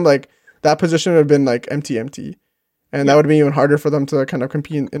get him, like that position would have been like empty. And that would have been even harder for them to kind of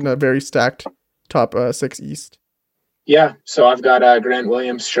compete in a very stacked top 6 East. Yeah, so I've got Grant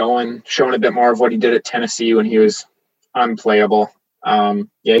Williams showing a bit more of what he did at Tennessee when he was unplayable.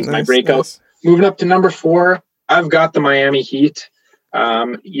 He's my breakout. Nice. Moving up to number 4, I've got the Miami Heat.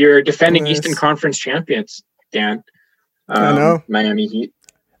 You're defending Eastern Conference champions, Dan. I know. Miami Heat.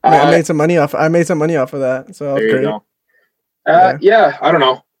 I made some money off of that. So there you go. I don't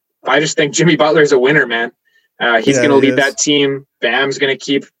know. I just think Jimmy Butler's a winner, man. He's going to lead that team. Bam's going to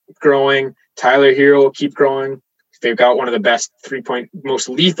keep growing. Tyler Hero will keep growing. They've got one of the best most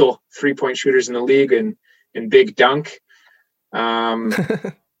lethal 3-point shooters in the league, in Big Dunk.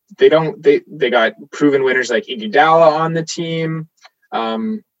 They got proven winners like Iguodala on the team.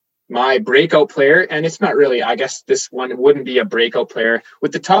 My breakout player, and it's not really, I guess this one wouldn't be a breakout player.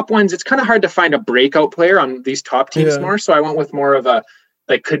 With the top ones, it's kind of hard to find a breakout player on these top teams more. So I went with more of a,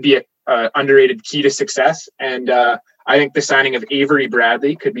 like, could be a underrated key to success. And I think the signing of Avery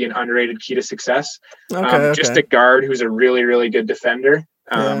Bradley could be an underrated key to success. Just a guard who's a really, really good defender.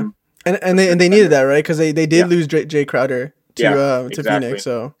 And they needed that, right? Because they did lose Jay Crowder to Phoenix.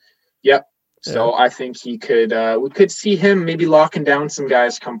 So So I think he could. We could see him maybe locking down some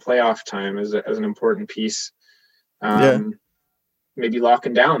guys come playoff time as an important piece. Maybe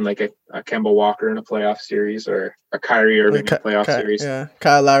locking down like a Kemba Walker in a playoff series, or a Kyrie Irving in a playoff series. Yeah,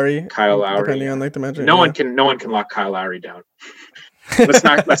 Kyle Lowry. Depending on like the matchup. No one can lock Kyle Lowry down. let's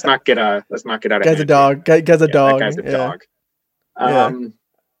not get out of Guy's a dog. Guy's a dog. That guy's a dog.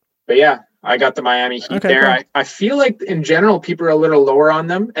 But yeah, I got the Miami Heat there. Cool. I feel like in general people are a little lower on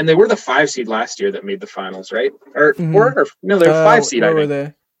them, and they were the 5 seed last year that made the finals, right? Or no, they were 5 seed. I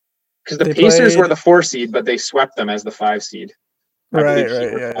think because the Pacers were the 4 seed, but they swept them as the 5 seed.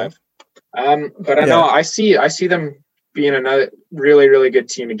 Right. But I know I see them being another really, really good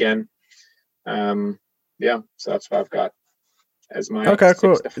team again. So that's what I've got as my 6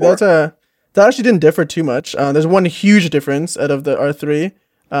 cool. to 4. That actually didn't differ too much. There's one huge difference out of our 3.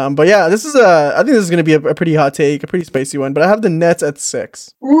 But yeah, I think this is going to be a pretty hot take, a pretty spicy one. But I have the Nets at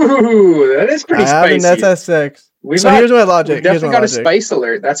 6. Ooh, that is pretty spicy. I have the Nets at 6. Here's my logic. We've definitely got a spice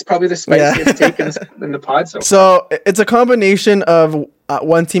alert. That's probably the spiciest take in the pod so far. So it's a combination of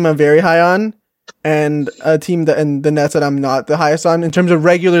one team I'm very high on, and a team and the Nets that I'm not the highest on in terms of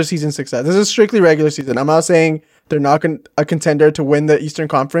regular season success. This is strictly regular season. I'm not saying they're not a contender to win the Eastern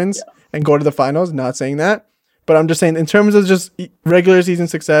Conference and go to the finals. Not saying that. But I'm just saying, in terms of just regular season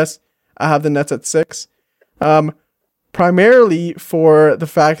success, I have the Nets at 6. Primarily for the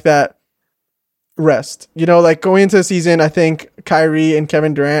fact that rest. Like going into the season, I think Kyrie and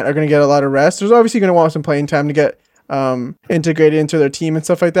Kevin Durant are going to get a lot of rest. There's obviously going to want some playing time to get integrated into their team and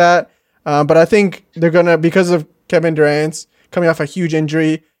stuff like that. But I think they're going to, because of Kevin Durant's coming off a huge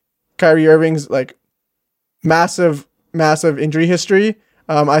injury, Kyrie Irving's like massive injury history,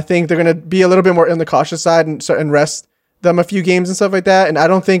 I think they're going to be a little bit more on the cautious side and rest them a few games and stuff like that. And I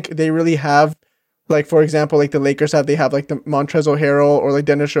don't think they really have, like, for example, like the Lakers have, they have like the Montrezl Harrell or like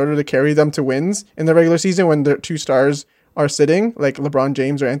Dennis Schroeder to carry them to wins in the regular season when their 2 stars are sitting, like LeBron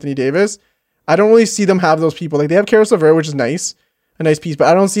James or Anthony Davis. I don't really see them have those people. Like they have Caris LeVert, which is nice, a nice piece, but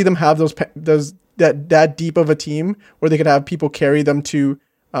I don't see them have that deep of a team where they could have people carry them to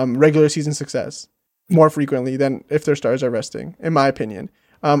regular season success more frequently than if their stars are resting, in my opinion.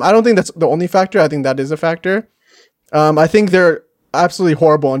 I don't think that's the only factor. I think that is a factor. I think they're absolutely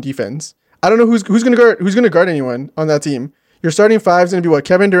horrible on defense. I don't know who's going to guard anyone on that team. Your starting 5 is going to be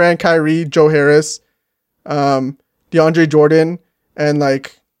Kevin Durant, Kyrie, Joe Harris, DeAndre Jordan, and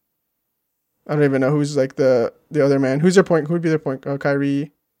like I don't even know who's like the other man. Who's their point? Who would be their point?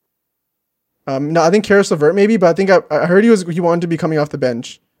 Kyrie. No, I think Caris LeVert maybe, but I think I heard he wanted to be coming off the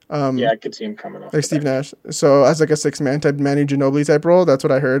bench. I could see him coming off like Steve Nash. So as like a 6-man type, Manu Ginobili type role. That's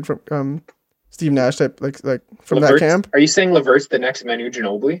what I heard from Steve Nash type, like from Levert's, that camp. Are you saying Levert's the next Manu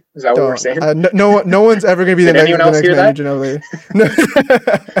Ginobili? Is that what we're saying? No one's ever going to be the Did next, anyone else hear Manu Ginobili.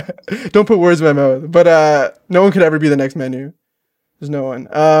 No. Don't put words in my mouth. But no one could ever be the next Manu. There's no one.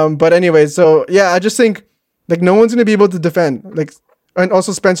 But anyway, so yeah, I just think like no one's going to be able to defend. Like, and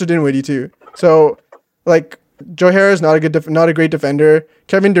also Spencer Dinwiddie too. So like Joe Harris not a great defender.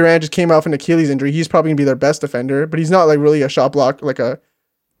 Kevin Durant just came off an Achilles injury. He's probably going to be their best defender, but he's not like really a shot block, like a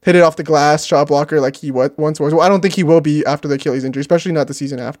hit it off the glass shot blocker like he once was. Well, I don't think he will be after the Achilles injury, especially not the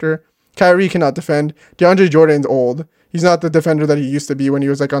season after. Kyrie cannot defend. DeAndre Jordan's old. He's not the defender that he used to be when he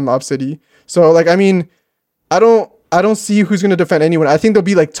was like on Lob City. So like, I mean, I don't see who's going to defend anyone. I think they'll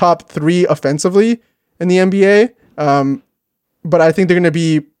be like top 3 offensively in the NBA. But I think they're going to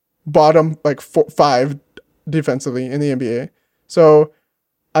be bottom like 5 defensively in the NBA. So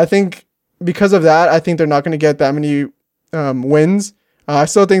I think because of that, I think they're not going to get that many wins. I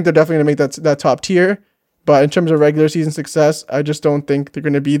still think they're definitely going to make that top tier. But in terms of regular season success, I just don't think they're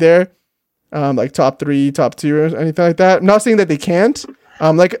going to be there. Like top 3, top 2 or anything like that. I'm not saying that they can't.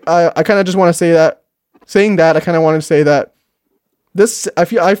 I kind of just want to say that. Saying that, I kind of want to say that this,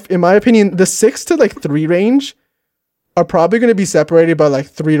 in my opinion, the 6 to like 3 range are probably going to be separated by like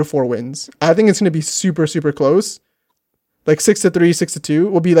 3 to 4 wins. I think it's going to be super, super close. Like 6 to 3, 6 to 2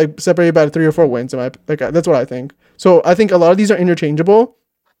 will be like separated by 3 or 4 wins. That's what I think. So I think a lot of these are interchangeable.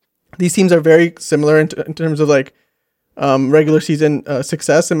 These teams are very similar in terms of like regular season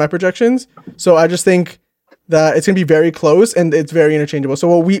success in my projections. So I just think that it's going to be very close and it's very interchangeable.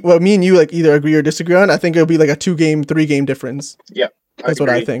 So what me and you like either agree or disagree on, I think it'll be like a 2-game, 3-game difference. Yep. That's what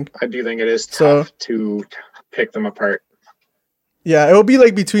I think. I do think it is tough to pick them apart. Yeah, it will be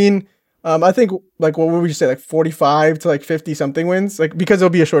like between I think like what would we say, like 45 to like 50 something wins, like because it'll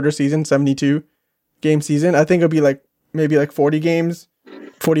be a shorter season, 72 game season. I think it'll be like maybe like 40 games,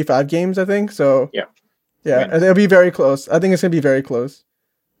 45 games, I think. So yeah, it'll be very close. I think it's gonna be very close.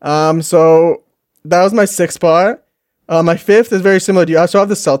 So that was my 6th spot. My 5th is very similar to you. I still have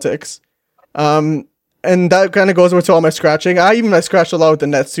the Celtics. And that kind of goes with all my scratching. I scratched a lot with the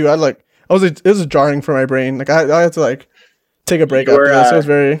Nets too. It was jarring for my brain. Like I had to like take a break after this. It was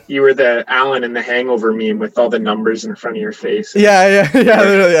very. You were the Alan in the Hangover meme with all the numbers in front of your face. Yeah.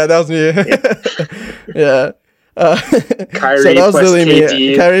 Literally, yeah, that was me. Yeah. Kyrie so that was plus really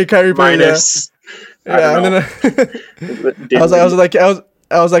KD me. Kyrie minus. Yeah, and then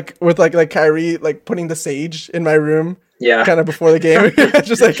I was like with like Kyrie like putting the sage in my room. Yeah. Kind of before the game,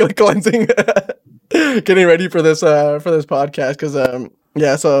 just like cleansing, getting ready for this podcast because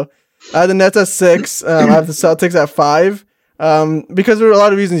yeah. So I have the Nets at 6. I have the Celtics at 5. Because there were a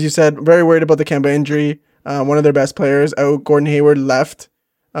lot of reasons you said. Very worried about the Kemba injury. One of their best players out. Gordon Hayward left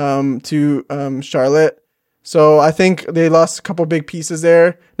to Charlotte. So I think they lost a couple big pieces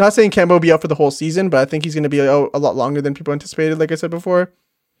there. Not saying Kemba will be out for the whole season, but I think he's going to be out a lot longer than people anticipated, like I said before.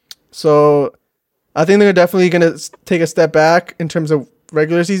 So I think they're definitely going to take a step back in terms of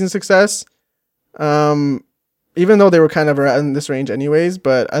regular season success. Even though they were kind of around in this range anyways,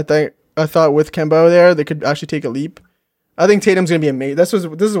 but I thought with Kemba there, they could actually take a leap. I think Tatum's going to be amazing. This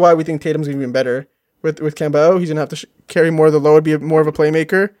is why we think Tatum's going to be better with Kemba. He's going to have to carry more of the load, be more of a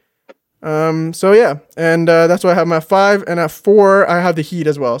playmaker. So yeah, and that's why I have my 5, and at 4 I have the Heat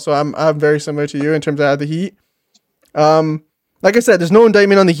as well. So I'm very similar to you in terms of I have the Heat. Like I said, there's no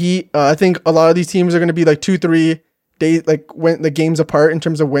indictment on the Heat. I think a lot of these teams are going to be like 2-3 days, like when the games apart in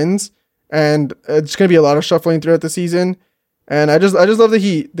terms of wins, and it's going to be a lot of shuffling throughout the season. And I just love the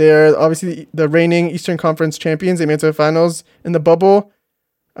Heat. They're obviously the reigning Eastern Conference champions. They made it to the finals in the bubble.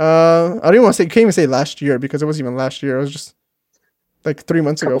 I don't even want to say, can't even say last year because it wasn't even last year. It was just like 4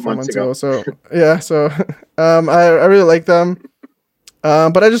 months ago. So yeah, so I really like them.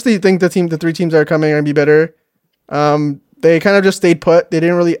 But I just think the 3 teams that are coming are gonna be better. They kind of just stayed put. They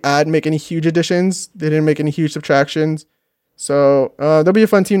didn't really make any huge additions. They didn't make any huge subtractions. So they'll be a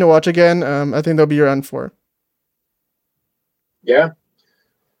fun team to watch again. I think they'll be around 4. Yeah.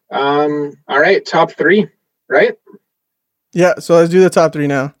 All right, top 3, right? Yeah, so let's do the top 3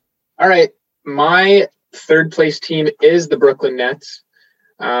 now. All right. My 3rd place team is the Brooklyn Nets.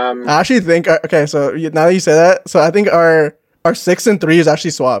 I actually think okay, so now that you say that, so I think our 6 and 3 is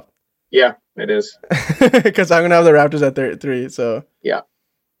actually swapped. Yeah, it is. Because I'm gonna have the Raptors at 3. So yeah.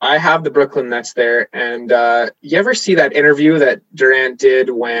 I have the Brooklyn Nets there. And you ever see that interview that Durant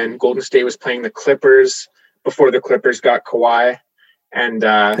did when Golden State was playing the Clippers before the Clippers got Kawhi? And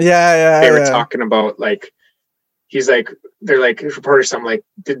they were talking about like, he's like, they're like, reporters, something like,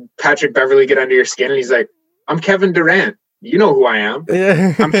 did Patrick Beverley get under your skin? And he's like, I'm Kevin Durant. You know who I am.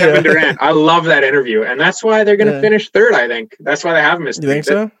 Yeah. I'm Kevin Durant. I love that interview. And that's why they're going to finish third, I think. That's why they have him as You think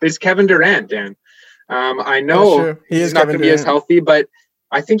so? It's Kevin Durant, Dan. I know he's not going to be as healthy, but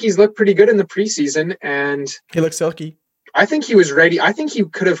I think he's looked pretty good in the preseason. And he looks silky. I think he was ready. I think he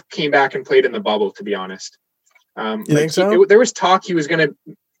could have came back and played in the bubble, to be honest. You think so? There was talk he was going to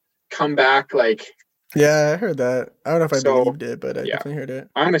come back like... Yeah, I heard that. I don't know if I believed it, but I definitely heard it.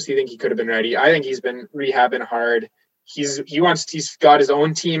 I honestly think he could have been ready. I think he's been rehabbing hard. He's got his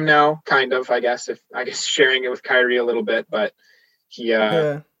own team now, kind of, I guess sharing it with Kyrie a little bit, but he's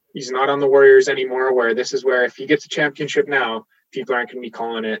not on the Warriors anymore, where this is where if he gets a championship now, people aren't going to be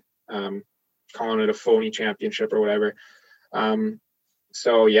calling it a phony championship or whatever.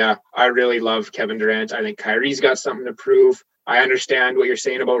 So yeah, I really love Kevin Durant. I think Kyrie's got something to prove. I understand what you're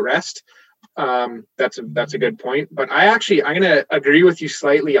saying about rest. That's a good point, but I'm going to agree with you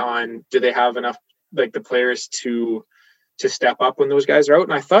slightly on, do they have enough, like, the players to step up when those guys are out?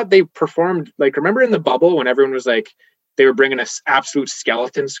 And I thought they performed, like, remember in the bubble when everyone was like, they were bringing an absolute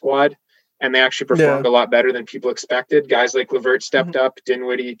skeleton squad, and they actually performed a lot better than people expected. Guys like LeVert stepped up,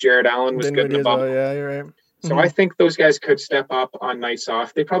 Dinwiddie, Jared Allen was good in the bubble. Yeah, you're right. So I think those guys could step up on nights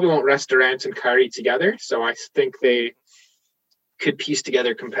off. They probably won't rest Durant and Kyrie together, so I think they could piece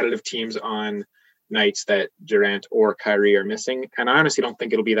together competitive teams on nights that Durant or Kyrie are missing. And I honestly don't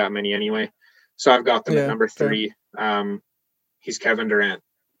think it'll be that many anyway. So I've got them at number 3. He's Kevin Durant.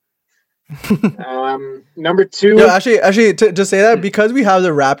 Number 2. No, actually, to say that, because we have the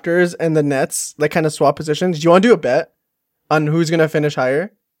Raptors and the Nets, like, kind of swap positions, do you want to do a bet on who's going to finish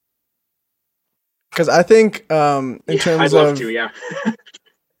higher? Because I think terms I'd love to, yeah.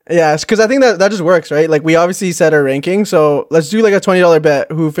 Yeah, because I think that just works, right? Like, we obviously set our ranking, so let's do like a $20 bet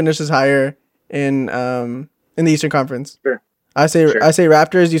who finishes higher in the Eastern Conference. Sure. I say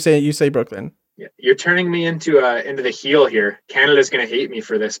Raptors. You say Brooklyn. Yeah, you're turning me into the heel here. Canada's gonna hate me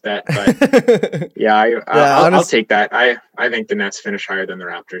for this bet, but I'll take that. I think the Nets finish higher than the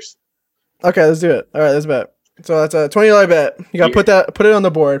Raptors. Okay, let's do it. All right, let's bet. So that's a $20 bet. You got to put it on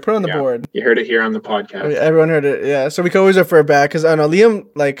the board. Put it on the board. You heard it here on the podcast. Everyone heard it. Yeah. So we can always refer back, because I know Liam,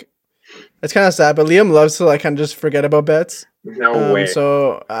 like, it's kind of sad, but Liam loves to, like, kind of just forget about bets. No way.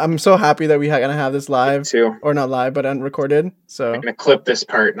 So I'm so happy that we're gonna have this live, too. Or not live, but unrecorded. So I'm gonna clip this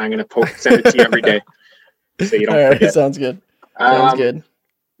part and I'm gonna send it to you every day, so you don't forget. Sounds good. Sounds good.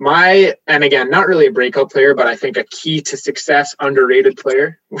 And again, not really a breakout player, but I think a key to success, underrated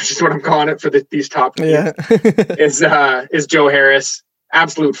player, which is what I'm calling it for these top teams, is Joe Harris.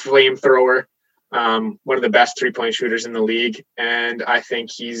 Absolute flamethrower. One of the best 3-point shooters in the league. And I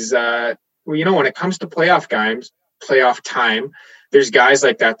think he's, when it comes to playoff time, there's guys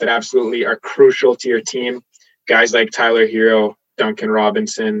like that absolutely are crucial to your team. Guys like Tyler Hero, Duncan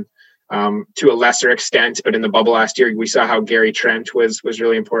Robinson, to a lesser extent, but in the bubble last year, we saw how Gary Trent was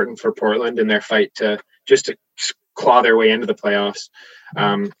really important for Portland in their fight to claw their way into the playoffs.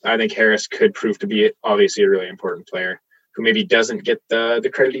 I think Harris could prove to be obviously a really important player who maybe doesn't get the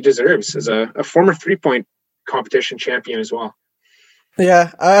credit he deserves as a former 3-point competition champion as well.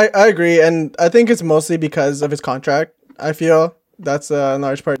 Yeah, I agree. And I think it's mostly because of his contract. I feel that's a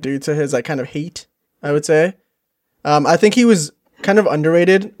large part due to his, like, kind of hate, I would say. I think he was kind of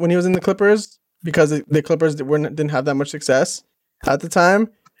underrated when he was in the Clippers, because the Clippers didn't have that much success at the time.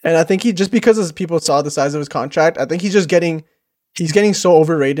 And I think just because people saw the size of his contract, I think he's getting so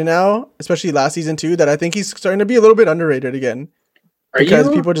overrated now, especially last season too, that I think he's starting to be a little bit underrated again.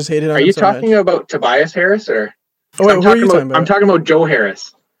 People just hated on him. Are you talking about Tobias Harris or? Oh, wait, who are you talking about? I'm talking about Joe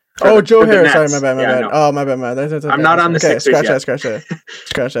Harris. Joe Harris. Sorry, my bad. No. Oh, my bad. I'm not on the Sixers yet. Scratch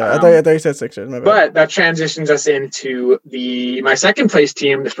that. I thought you said Sixers. My bad. But that transitions us into my second place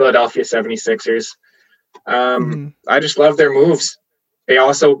team, the Philadelphia 76ers. I just love their moves. They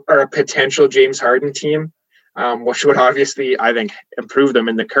also are a potential James Harden team, which would obviously, I think, improve them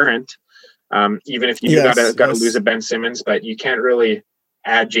in the current. Even if you got to lose a Ben Simmons, but you can't really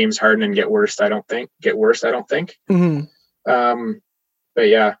add James Harden and get worse. I don't think. Mm-hmm. But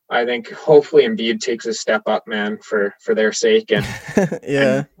yeah, I think hopefully Embiid takes a step up, man, for their sake, and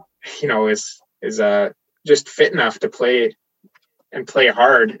and, is just fit enough to play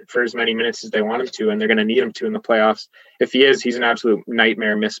hard for as many minutes as they want him to, and they're going to need him to in the playoffs. If he's an absolute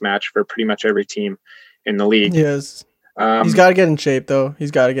nightmare mismatch for pretty much every team in the league. Yes, he's got to get in shape, though.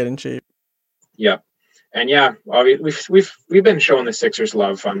 Yeah. And yeah, we've been showing the Sixers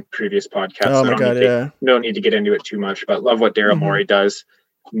love on previous podcasts. Oh my God, no need to get into it too much, but love what Daryl Morey does.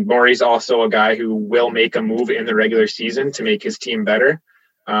 Morey's also a guy who will make a move in the regular season to make his team better,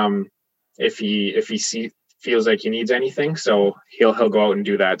 if he feels like he needs anything. So he'll go out and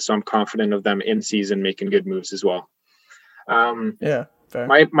do that. So I'm confident of them in season making good moves as well. Yeah, fair.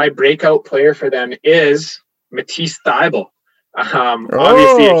 My breakout player for them is Matisse Thybulle.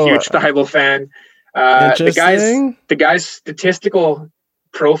 Obviously a Oh, huge Thybulle fan. The guy's statistical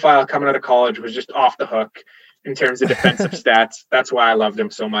profile coming out of college was just off the hook in terms of defensive stats. That's why I loved him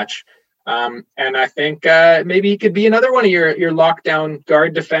so much. And I think maybe he could be another one of your lockdown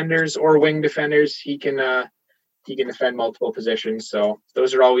guard defenders or wing defenders. He can defend multiple positions. So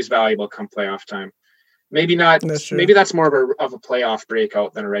those are always valuable come playoff time. Maybe not. Maybe that's more of a playoff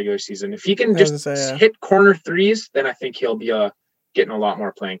breakout than a regular season. If he can just hit corner threes, then I think he'll be getting a lot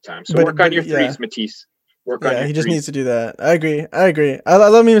more playing time. So work on your threes, Matisse. He just needs to do that. I agree. I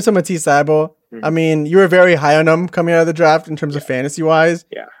love me some Matisse Thybulle. Mm-hmm. I mean, you were very high on him coming out of the draft in terms of fantasy wise.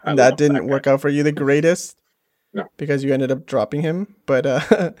 Yeah. And that didn't work out for you the greatest. No. Because you ended up dropping him. But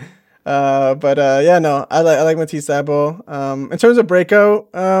I like Matisse Thybulle. In terms of breakout,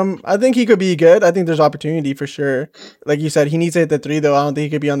 I think he could be good. I think there's opportunity for sure. Like you said, he needs to hit the three though. I don't think he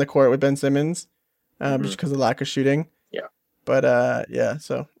could be on the court with Ben Simmons, just because of the lack of shooting. Yeah. But I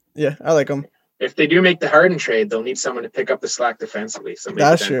like him. If they do make the Harden trade, they'll need someone to pick up the slack defensively.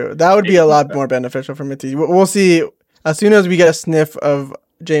 That's true. That would be a lot more beneficial for Matisse. We'll see. As soon as we get a sniff of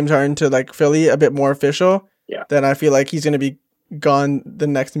James Harden to like Philly, a bit more official, then I feel like he's going to be gone the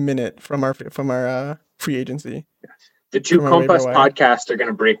next minute from our free agency. The Two Compass podcast are going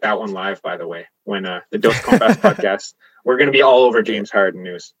to break that one live, by the way. When the Dos Compass podcast, we're going to be all over James Harden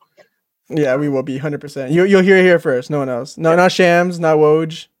news. Yeah, we will be 100%. You'll hear it here first. No one else. No, not Shams, not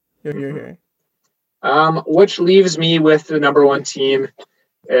Woj. You'll hear it here. Which leaves me with the number one team.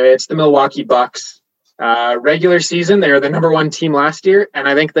 It's the Milwaukee Bucks. Regular season, they were the number one team last year, and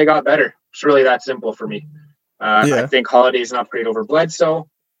I think they got better. It's really that simple for me. I think Holiday's an upgrade over Bledsoe.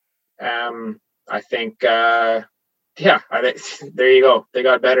 I think, there you go. They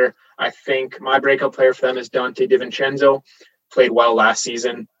got better. I think my breakout player for them is Dante DiVincenzo. Played well last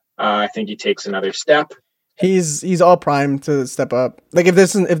season. I think he takes another step. He's all primed to step up. Like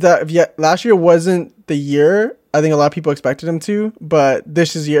if last year wasn't the year, I think a lot of people expected him to, but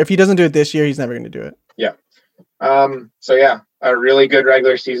this is year. If he doesn't do it this year, he's never going to do it. Yeah. A really good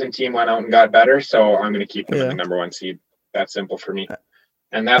regular season team went out and got better, so I'm going to keep them in the number one seed. That's simple for me.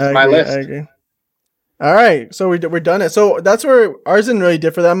 And that's my list. I agree. All right, so we're done. So that's where ours didn't really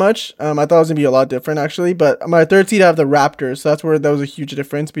differ that much. I thought it was going to be a lot different, actually. But my third seed, I have the Raptors, so that's where there was a huge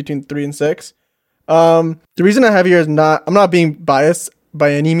difference between 3 and 6. The reason I have here is I'm not being biased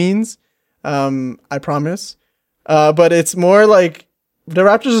by any means. I promise. But it's more like the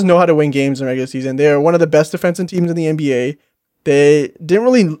Raptors just know how to win games in regular season. They are one of the best defensive teams in the NBA. They didn't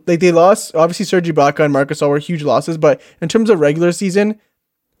really they lost. Obviously, Serge Ibaka and Marc Gasol were huge losses, but in terms of regular season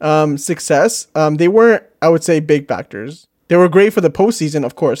success, they weren't, I would say, big factors. They were great for the postseason,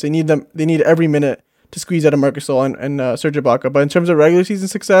 of course. They need every minute to squeeze out of Marc Gasol and Serge Ibaka. But in terms of regular season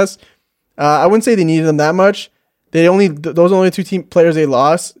success, I wouldn't say they needed them that much. Those are only 2 team players they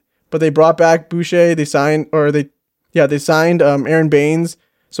lost, but they brought back Boucher. They signed Aaron Baines,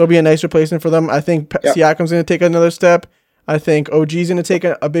 so it'll be a nice replacement for them. I think Siakam's going to take another step. I think OG's going to take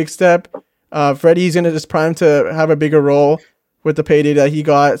a big step. Freddie's going to just prime to have a bigger role with the payday that he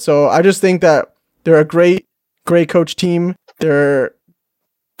got. So I just think that they're a great coach team. They're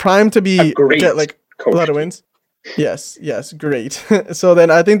primed to get like a lot of wins. Yes, great. So then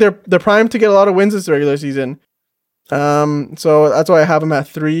I think they're primed to get a lot of wins this regular season. So that's why I have them at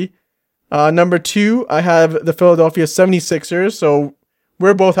 3. Number 2, I have the Philadelphia 76ers. So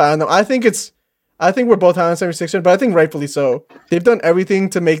we're both high on them. I think we're both high on 76ers, but I think rightfully so. They've done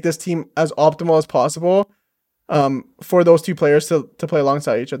everything to make this team as optimal as possible for those 2 players to play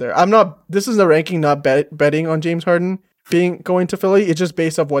alongside each other. This is the ranking, not betting on James Harden going to Philly. It's just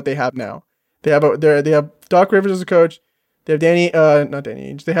based off what they have now. They have Doc Rivers as a coach. They have not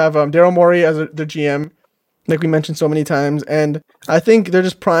Danny Ainge. They have Daryl Morey as the GM, like we mentioned so many times. And I think they're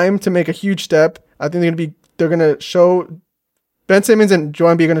just primed to make a huge step. I think they're gonna show Ben Simmons and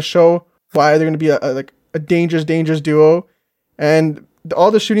Joel Embiid are gonna show why they're gonna be a dangerous duo. And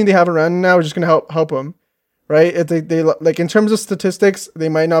all the shooting they have around now is just gonna help them, right? If they like in terms of statistics, they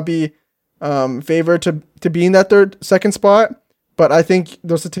might not be favored to be in that second spot. But I think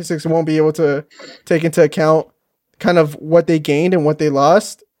those statistics won't be able to take into account kind of what they gained and what they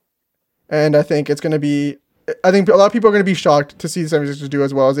lost. And I think a lot of people are going to be shocked to see the 76ers do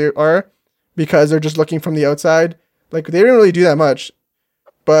as well as they are because they're just looking from the outside. Like, they didn't really do that much.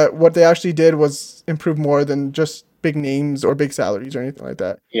 But what they actually did was improve more than just big names or big salaries or anything like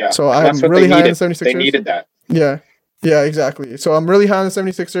that. Yeah. So I'm really high on the 76ers. They needed that. Yeah, exactly. So I'm really high on the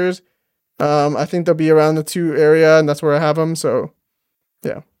 76ers. I think they'll be around the 2 area, and that's where I have them. So,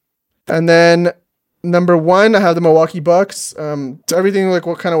 yeah. And then number 1, I have the Milwaukee Bucks. So everything like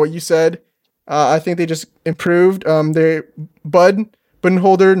what you said. I think they just improved.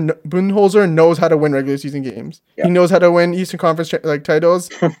 Budenholzer knows how to win regular season games. Yeah. He knows how to win Eastern Conference titles,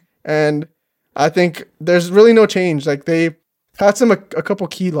 and I think there's really no change. Like they had a couple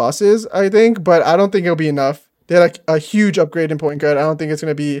key losses, I think, but I don't think it'll be enough. They had a huge upgrade in point guard. I don't think it's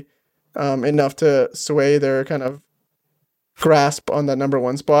going to be enough to sway their kind of grasp on that number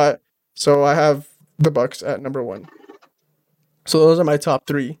 1 spot. So I have the Bucks at number 1. So those are my top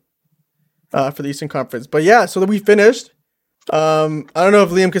 3 for the Eastern Conference. But yeah, so that we finished. I don't know if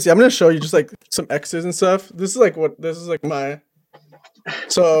Liam can see. I'm going to show you just like some X's and stuff. This is like my.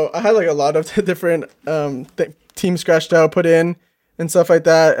 So I had like a lot of different teams scratched out, put in, and stuff like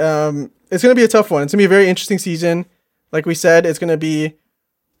that. It's going to be a tough one. It's going to be a very interesting season. Like we said, it's going to be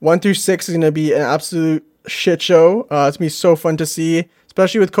 1 through 6 is going to be an absolute shit show. It's going to be so fun to see,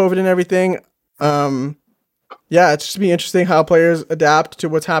 especially with COVID and everything. Yeah, it's just going to be interesting how players adapt to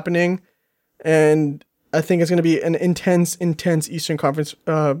what's happening. And I think it's going to be an intense Eastern Conference.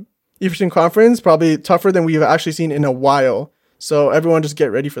 Eastern Conference, probably tougher than we've actually seen in a while. So everyone just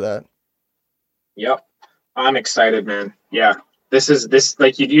get ready for that. Yep. I'm excited, man. Yeah. This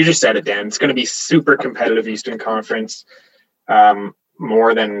like you just said it, Dan. It's going to be super competitive Eastern Conference.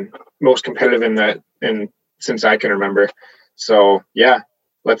 More than most competitive in since I can remember. So yeah,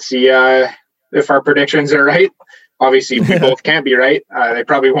 let's see if our predictions are right. Obviously we both can't be right. They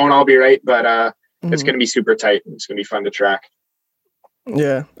probably won't all be right, but it's going to be super tight. It's going to be fun to track.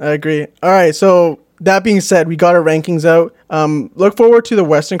 Yeah, I agree. All right, so that being said, we got our rankings out. Look forward to the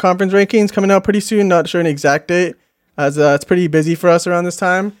Western Conference rankings coming out pretty soon. Not sure an exact date, as it's pretty busy for us around this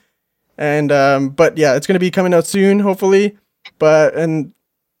time. And but yeah, it's going to be coming out soon, hopefully. But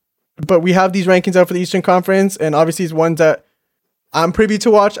we have these rankings out for the Eastern Conference, and obviously it's ones that I'm privy to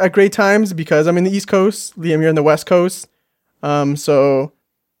watch at great times because I'm in the East Coast. Liam, you're in the West Coast. So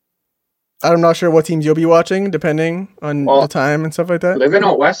I'm not sure what teams you'll be watching, depending on the time and stuff like that. Living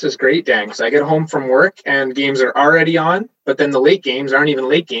out west is great, Dan, because I get home from work and games are already on, but then the late games aren't even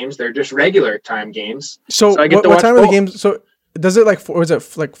late games; they're just regular time games. So I get what time are the games? So does it or is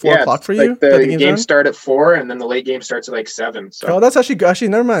it like 4 o'clock for you? Like the games start at 4, and then the late game starts at like 7. So that's actually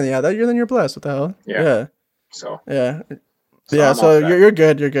never mind. Yeah, you're blessed. What the hell? Yeah. So you're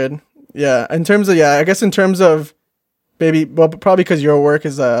good. You're good. Yeah. In terms of probably because your work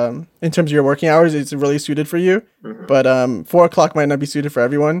is in terms of your working hours, it's really suited for you. Mm-hmm. But 4 o'clock might not be suited for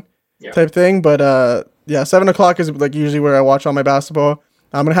everyone, type thing. But 7 o'clock is like usually where I watch all my basketball.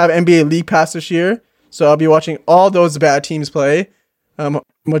 I'm gonna have NBA League Pass this year, so I'll be watching all those bad teams play.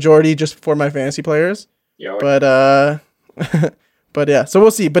 Majority just for my fantasy players. Yeah. But yeah, so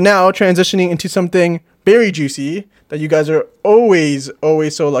we'll see. But now transitioning into something very juicy that you guys are always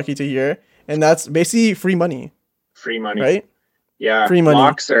so lucky to hear, and that's basically free money. Free money, right? Yeah, free money.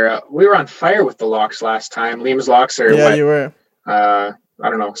 Locks are. We were on fire with the locks last time. Liam's locks are. Yeah, you were. I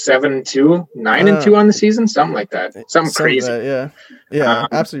don't know, 7-2, 9-2 on the season, something like that. Something crazy. Yeah,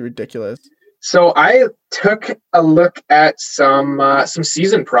 absolutely ridiculous. So I took a look at some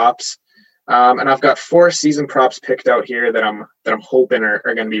season props, and I've got 4 season props picked out here that I'm hoping are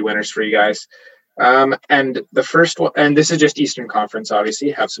going to be winners for you guys. And the first one, and this is just Eastern Conference, obviously.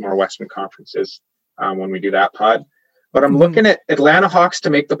 Have some more Western Conferences when we do that pod. But I'm looking at Atlanta Hawks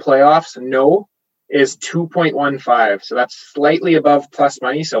to make the playoffs. No is 2.15. So that's slightly above plus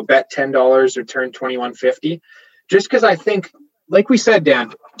money. So bet $10, return $21.50. Just because I think, like we said,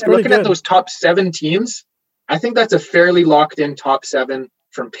 Dan, looking at those top 7 teams, I think that's a fairly locked in top 7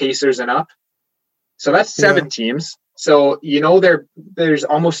 from Pacers and up. So that's 7 teams. So, there's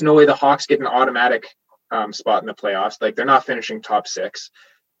almost no way the Hawks get an automatic spot in the playoffs. Like they're not finishing top 6.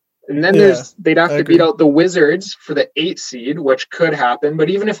 And then they'd have to beat out the Wizards for the 8th seed, which could happen. But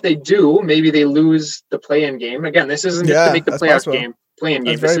even if they do, maybe they lose the play-in game. Again, this isn't just to make the play-in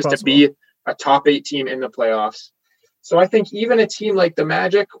game. This is to be a top 8 team in the playoffs. So I think even a team like the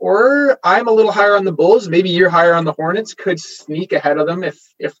Magic, or I'm a little higher on the Bulls, maybe you're higher on the Hornets, could sneak ahead of them if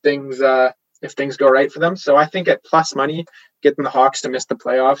things go right for them. So I think at plus money, getting the Hawks to miss the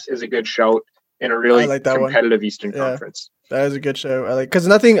playoffs is a good shout in a really competitive Eastern Conference. That is a good show. I like, because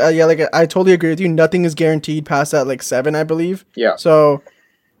nothing. I totally agree with you. Nothing is guaranteed past that 7, I believe. Yeah. So,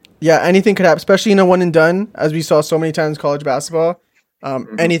 anything could happen, especially in a one and done, as we saw so many times in college basketball.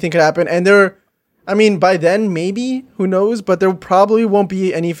 Anything could happen, and by then maybe, who knows? But there probably won't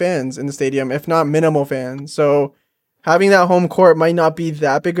be any fans in the stadium, if not minimal fans. So, having that home court might not be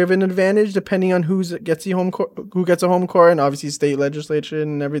that big of an advantage, depending on who gets a home court, and obviously state legislation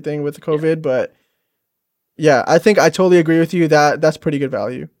and everything with COVID, but. Yeah, I think I totally agree with you that that's pretty good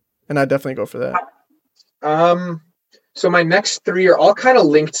value, and I'd definitely go for that. So my next three are all kind of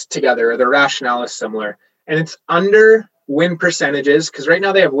linked together. The rationale is similar, and it's under win percentages, because right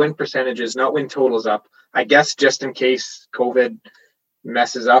now they have win percentages, not win totals up. I guess just in case COVID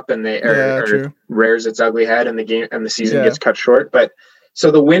messes up and or rears its ugly head and the game and the season gets cut short. But so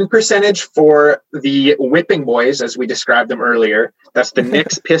the win percentage for the whipping boys, as we described them earlier, that's the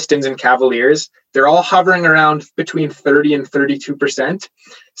Knicks, Pistons, and Cavaliers. They're all hovering around between 30 and 32%.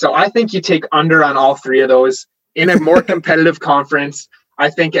 So I think you take under on all three of those in a more competitive conference. I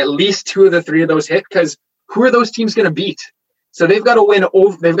think at least two of the three of those hit, because who are those teams going to beat? So they've got to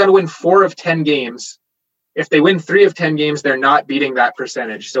win 4 of 10 games. If they win 3 of 10 games, they're not beating that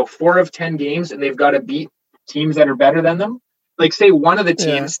percentage. So 4 of 10 games, and they've got to beat teams that are better than them. Like, say one of the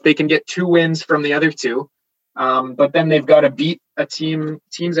teams, they can get 2 wins from the other two, but then they've got to beat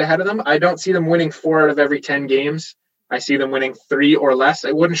teams ahead of them. I don't see them winning 4 out of every 10 games. I see them winning 3 or less.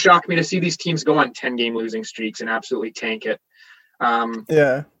 It wouldn't shock me to see these teams go on 10-game losing streaks and absolutely tank it.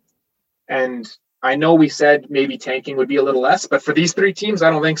 And I know we said maybe tanking would be a little less, but for these 3 teams, I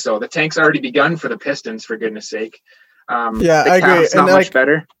don't think so. The tank's already begun for the Pistons, for goodness sake. I agree. Not much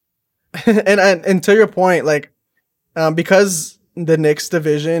better. And to your point, like, because the Knicks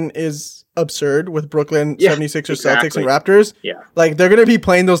division is absurd with Brooklyn, 76ers, Celtics, and Raptors, like, they're going to be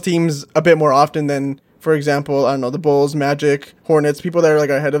playing those teams a bit more often than, for example, I don't know, the Bulls, Magic, Hornets, people that are like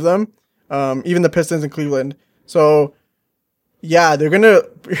ahead of them, even the Pistons and Cleveland. So, yeah,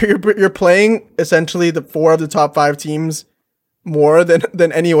 you're playing essentially the 4 of the top 5 teams more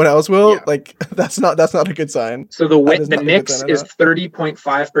than anyone else will. Like, that's not a good sign. So the Knicks is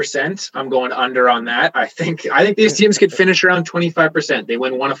 30.5%. I'm going under on that. I think these teams could finish around 25%. They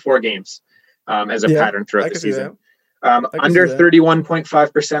win 1 of 4 games as a pattern throughout the season. Under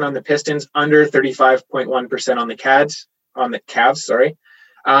 31.5% on the Pistons, under 35.1% on the Cavs. Sorry.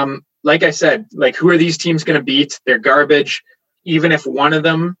 Like I said, like, who are these teams going to beat? They're garbage. Even if one of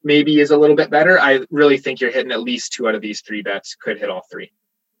them maybe is a little bit better, I really think you're hitting at least 2 out of these 3 bets. Could hit all 3.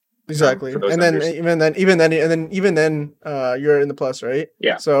 Exactly. And then even then, you're in the plus, right?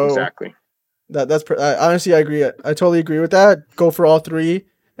 Yeah. So exactly. Honestly, I agree. I totally agree with that. Go for all 3,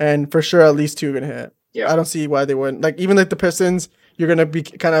 and for sure at least 2 are gonna hit. Yeah. I don't see why they wouldn't. Like, even like the Pistons, you're gonna be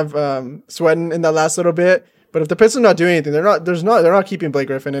kind of sweating in that last little bit. But if the Pistons not doing anything, they're not keeping Blake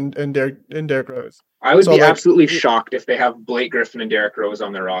Griffin and Derrick Rose. I would be absolutely shocked if they have Blake Griffin and Derrick Rose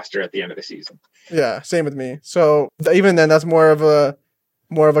on their roster at the end of the season. Yeah, same with me. So even then, that's more of a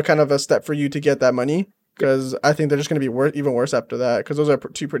kind of a step for you to get that money, because I think they're just going to be even worse after that, because those are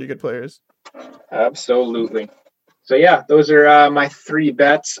 2 pretty good players. Absolutely. So yeah, those are my 3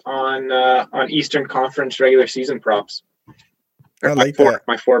 bets on Eastern Conference regular season props. I like that.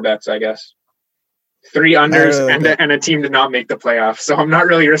 My 4 bets, I guess. 3 unders and a team to not make the playoffs. So I'm not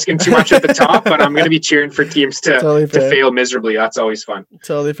really risking too much at the top, but I'm going to be cheering for teams to fail miserably. That's always fun.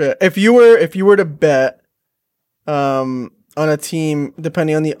 Totally fair. If you were to bet on a team,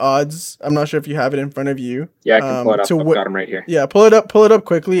 depending on the odds, I'm not sure if you have it in front of you. Yeah, I can pull it up. I've got them right here. Yeah, pull it up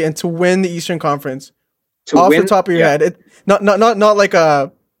quickly. And to win the Eastern Conference, the top of your head, not like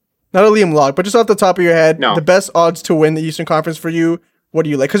not a Liam Log, but just off the top of your head, the best odds to win the Eastern Conference for you. What do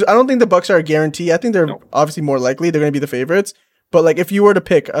you like? Because I don't think the Bucks are a guarantee. I think they're obviously more likely. They're going to be the favorites. But like, if you were to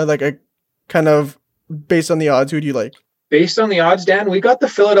pick a kind of based on the odds, who do you like? Based on the odds, Dan, we got the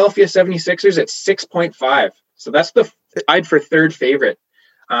Philadelphia 76ers at 6.5. So that's tied for 3rd favorite.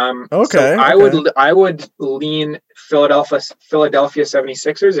 So I would lean Philadelphia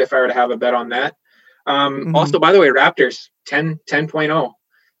 76ers if I were to have a bet on that. Also, by the way, Raptors 10.0.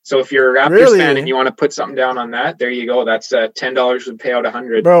 So if you're a Raptors fan and you want to put something down on that, there you go. That's $10 would pay out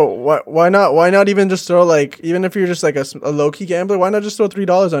 $100. Bro, why not? Why not even just throw, like, even if you're just like a low key gambler, why not just throw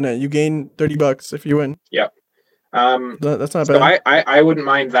 $3 on it? You gain $30 if you win. Yeah. That's not bad. So I wouldn't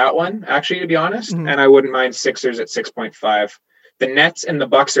mind that one, actually, to be honest. And I wouldn't mind Sixers at 6.5. The Nets and the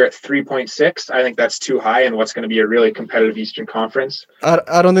Bucks are at 3.6. I think that's too high in what's going to be a really competitive Eastern Conference.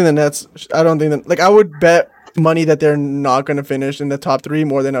 I don't think the Nets. I don't think that. Like, I would bet money that they're not going to finish in the top 3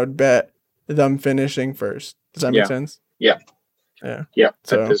 more than I would bet them finishing first. Does that make sense? Yeah. That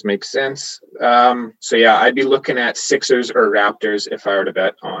does make sense. So yeah, I'd be looking at Sixers or Raptors if I were to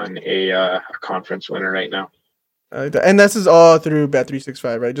bet on a conference winner right now. And this is all through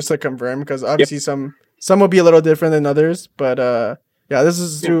Bet365, right? Just to confirm, because obviously some will be a little different than others, but this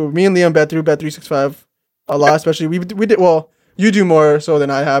is through me and Liam bet through Bet365 a lot. Especially we did well. You do more so than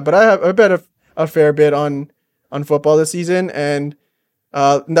I have, but I bet a fair bit on football this season, and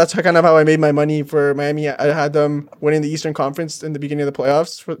that's kind of how I made my money for Miami. I had them winning the Eastern Conference in the beginning of the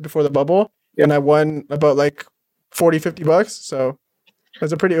playoffs before the bubble, and I won about like $40-$50. So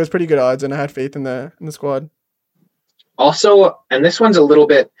It was pretty good odds, and I had faith in the squad. Also, and this one's a little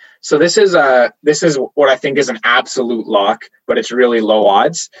bit. So this is what I think is an absolute lock, but it's really low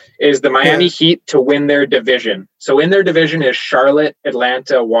odds. Is the Miami Heat to win their division? So in their division is Charlotte,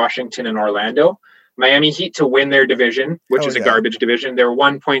 Atlanta, Washington, and Orlando. Miami Heat to win their division, which is a garbage division. They're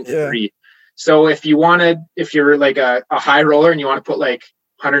 1.3. Yeah. So if you're like a high roller and you want to put like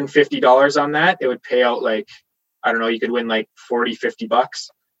 $150 on that, it would pay out like, I don't know, you could win like $40-$50.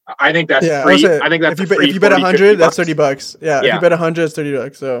 I think that's free. I think that's if you bet 100, that's $30. Yeah. If you bet 100, it's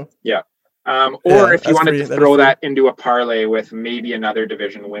 $30. So yeah. Or if you wanted to throw that into a parlay with maybe another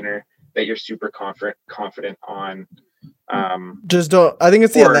division winner that you're super confident on. Just don't. I think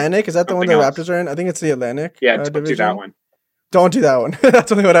it's the Atlantic. Is that the one the Raptors are in? I think it's the Atlantic. Yeah, don't do that one. Don't do that one.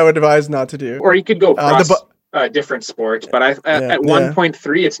 That's only what I would advise not to do. Or you could go cross different sports, but at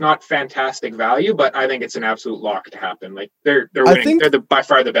 1.3, it's not fantastic value, but I think it's an absolute lock to happen. Like they're winning. They're by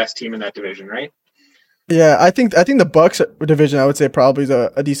far the best team in that division, right? Yeah, I think the Bucks division, I would say, probably is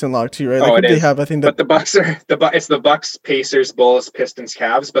a decent lock too, right? Like it is. But the Bucks are it's the Bucks, Pacers, Bulls, Pistons,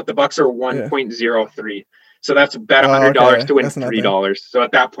 Cavs, but the Bucks are 1.03. So that's bet $100 to win $3. So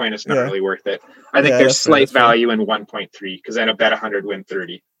at that point, it's not really worth it. I think there's slight value in 1.3 because then a bet 100 win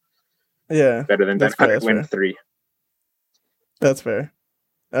 30. Yeah, better than bet 100 win 3. That's fair.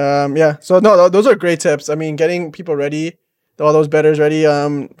 Yeah. So no, those are great tips. I mean, getting people ready, all those bettors ready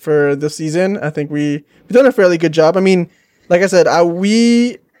for the season. I think we've done a fairly good job. I mean, like I said,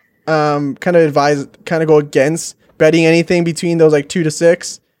 we kind of go against betting anything between those like 2 to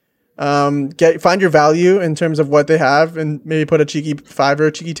 6. Find your value in terms of what they have and maybe put a cheeky 5 or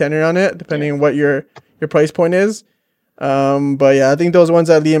a cheeky 10 on it, depending on what your price point is. But yeah, I think those ones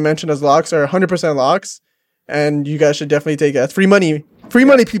that Liam mentioned as locks are 100% locks, and you guys should definitely take it. It's free money,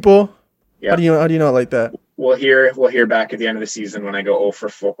 people. Yeah. How do you not like that? We'll hear back at the end of the season when I go 0 for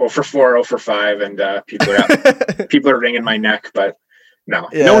 4, 0 for 5, and people are wringing my neck, but.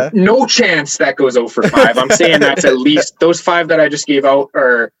 No chance that goes 0 for 5. I'm saying that's at least those 5 that I just gave out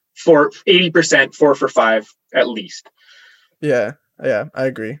are for 80%, 4 for 5 at least. Yeah, I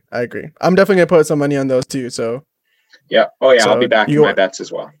agree. I'm definitely gonna put some money on those too. So yeah, I'll be back in my bets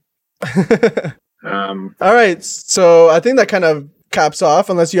as well. All right, so I think that kind of caps off.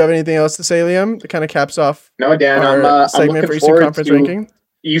 Unless you have anything else to say, Liam, that kind of caps off. No, Dan, I'm looking forward to ranking.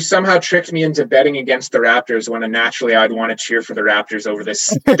 You somehow tricked me into betting against the Raptors when naturally I'd want to cheer for the Raptors over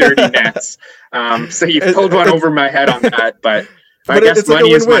this dirty Nets. So you pulled one over my head on that, but I guess it's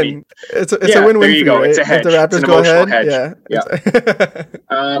money is money. It's a win-win. There you go. Right? It's a hedge. If the Raptors go ahead. Hedge. Yeah.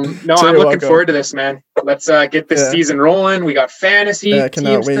 No, I'm looking forward to this, man. Let's get this season rolling. We got fantasy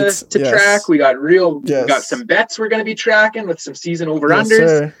teams to track. We got we got some bets we're going to be tracking with some season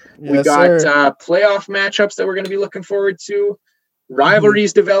over-unders. We got playoff matchups that we're going to be looking forward to.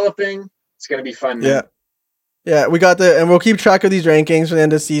 Rivalries developing. It's going to be fun, man. Yeah, we got and we'll keep track of these rankings for the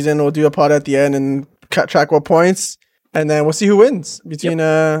end of the season. We'll do a pod at the end and track what points. And then we'll see who wins between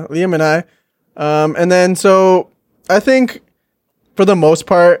Liam and I. And then, so I think for the most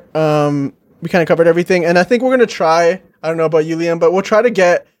part, we kind of covered everything. And I think we're going to try, I don't know about you, Liam, but we'll try to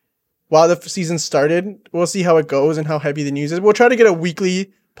get, while the season started, we'll see how it goes and how heavy the news is. We'll try to get a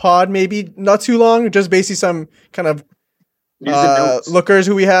weekly pod, maybe not too long, just basically some kind of lookers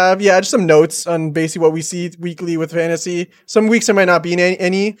who we have. Yeah, just some notes on basically what we see weekly with fantasy. Some weeks there might not be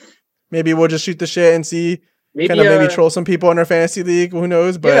any. Maybe we'll just shoot the shit and see. Maybe troll some people in our fantasy league. Who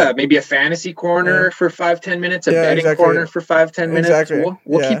knows? But maybe a fantasy corner for 5-10 minutes, a betting corner for 5-10 minutes. Exactly.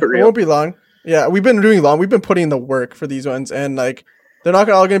 We'll keep it real. It won't be long. Yeah, we've been doing long. We've been putting in the work for these ones, and like they're not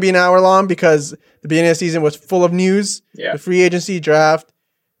all going to be an hour long because the beginning of the season was full of news. Yeah. The free agency, draft,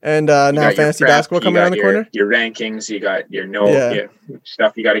 and now fantasy basketball coming around the corner. Your rankings, you got your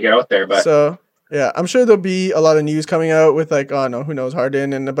stuff you got to get out there. But yeah, I'm sure there'll be a lot of news coming out with like, who knows,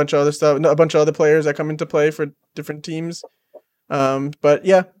 Harden and a bunch of other stuff, a bunch of other players that come into play for different teams. But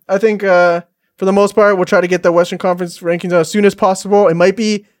yeah, I think for the most part, we'll try to get the Western Conference rankings out as soon as possible. It might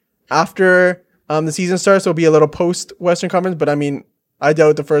be after the season starts, so it'll be a little post Western Conference. But I mean, I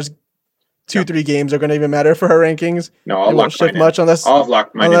doubt the first 2-3 games are going to even matter for our rankings. No, I'll lock mine in. I'll have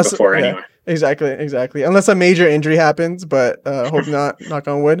locked mine in before anyway. Exactly. Unless a major injury happens, but hope not. Knock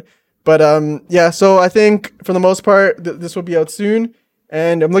on wood. But so I think for the most part, this will be out soon.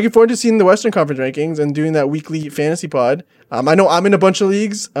 And I'm looking forward to seeing the Western Conference rankings and doing that weekly fantasy pod. I know I'm in a bunch of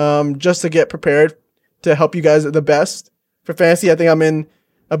leagues just to get prepared to help you guys the best for fantasy. I think I'm in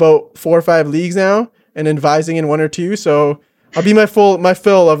about 4 or 5 leagues now and advising in 1 or 2. So I'll be my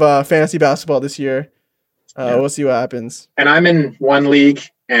fill of fantasy basketball this year. We'll see what happens. And I'm in 1 league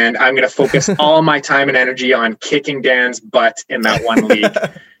and I'm going to focus all my time and energy on kicking Dan's butt in that one league.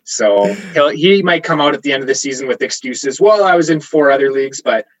 So he might come out at the end of the season with excuses. Well, I was in 4 other leagues,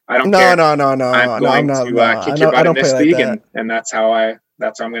 but I don't care. No. I'm going to kick your butt in this league, and that's how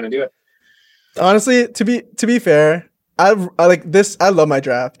I'm going to do it. Honestly, to be fair, I like this. I love my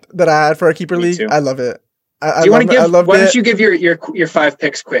draft that I had for a keeper league. Too. I love it. Why don't you give your 5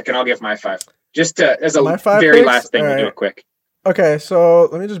 picks quick, and I'll give my 5. Just as a very picks? Last thing, we'll do it quick. Okay, so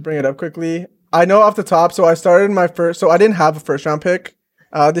let me just bring it up quickly. I know off the top, so I started my first. So I didn't have a first round pick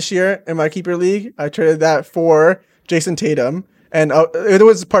this year in my keeper league. I traded that for Jason Tatum, and it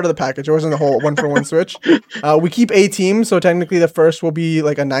was part of the package. It wasn't a whole 1-for-1 switch. We keep 8 teams, so technically the first will be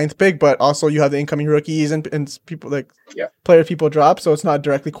like a 9th pick, but also you have the incoming rookies and people like players people drop, so it's not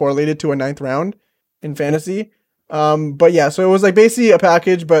directly correlated to a 9th round in fantasy. But yeah, so it was like basically a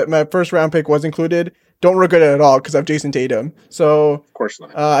package, but my first round pick was included. Don't regret it at all because I have Jason Tatum. So of course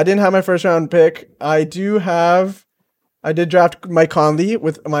not. I didn't have my first round pick. I did draft Mike Conley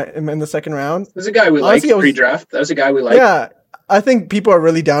in the second round. There's a guy we liked pre-draft. That was a guy we liked. Yeah, I think people are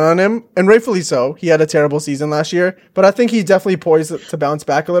really down on him, and rightfully so. He had a terrible season last year, but I think he's definitely poised to bounce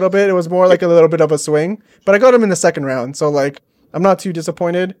back a little bit. It was more like a little bit of a swing, but I got him in the second round, so like I'm not too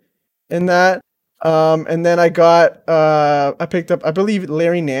disappointed in that. And then I picked up, I believe,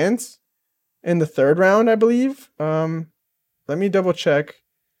 Larry Nance in the third round, I believe. Let me double check.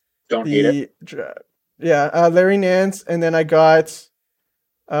 Don't hate it. Yeah, Larry Nance, and then I got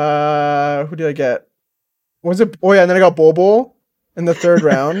who did I get? Was it? Oh yeah, and then I got Bobo in the third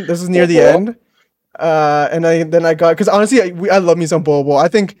round. This is near the end. And I got, because honestly, I love me some Bobo. I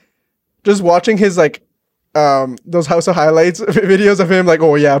think just watching his like those House of Highlights videos of him, like,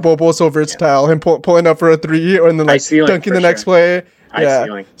 oh yeah, Bobo's so versatile. Him pulling up for a 3 and then like dunking the next play.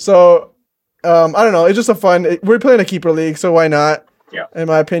 Yeah. So I don't know. It's just a fun. We're playing a keeper league, so why not? Yeah. In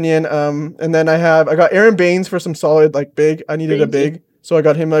my opinion. And then I got Aaron Baines for some solid like big. I needed a big, so I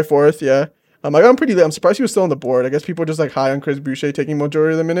got him my 4th. Yeah. I got him pretty late. I'm surprised he was still on the board. I guess people are just like high on Chris Boucher taking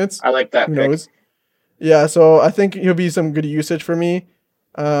majority of the minutes. I like that. Who knows? Yeah. So I think he'll be some good usage for me.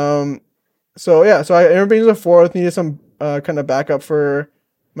 So yeah, so Aaron Baines was 4th, needed some kind of backup for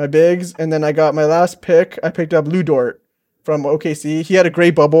my bigs, and then I got my last pick. I picked up Lou Dort from OKC. He had a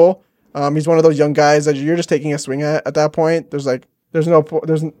great bubble. He's one of those young guys that you're just taking a swing at that point. There's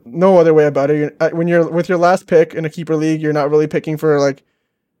no other way about it. When you're with your last pick in a keeper league, you're not really picking for like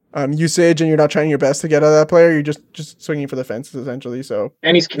usage, and you're not trying your best to get out of that player. You're just swinging for the fences essentially. So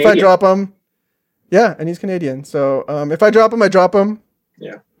and he's Canadian. If I drop him, yeah, and he's Canadian. So if I drop him, I drop him.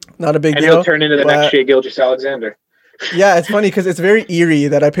 Yeah. Not a big deal. And he'll turn into the next Shai Gilgeous-Alexander. Yeah, it's funny because it's very eerie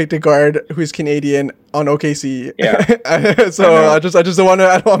that I picked a guard who's Canadian on OKC. Yeah. So I just don't want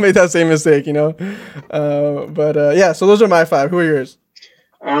to make that same mistake, you know. But yeah, so those are my 5. Who are yours?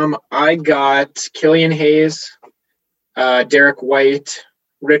 I got Killian Hayes, Derek White,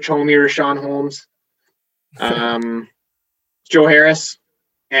 Rich Homie, Rashawn Holmes, Joe Harris,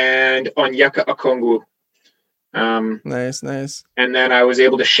 and Onyeka Okongwu. Nice. And then I was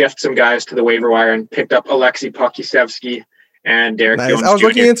able to shift some guys to the waiver wire and picked up Alexei Pokusevsky and Derek Jones I was Jr.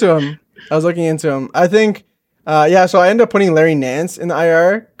 looking into him. I think, so I ended up putting Larry Nance in the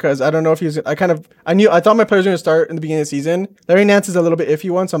IR because I don't know if I thought my players were going to start in the beginning of the season. Larry Nance is a little bit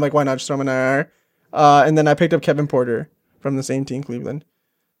iffy one, so I'm like, why not just throw him in IR? And then I picked up Kevin Porter from the same team, Cleveland.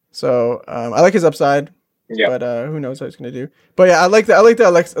 So I like his upside. Yeah, but who knows what he's gonna do? But yeah, I like the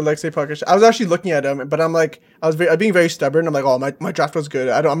Alexei Pokusevsky. I was actually looking at him, but I'm like, I'm being very stubborn. I'm like, oh, my draft was good.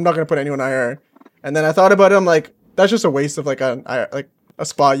 I'm not gonna put anyone IR. And then I thought about it. I'm like, that's just a waste of like a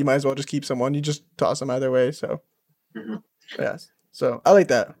spot. You might as well just keep someone. You just toss them either way. So yeah, so I like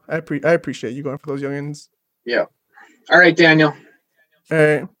that. I appreciate you going for those youngins. Yeah. All right, Daniel. All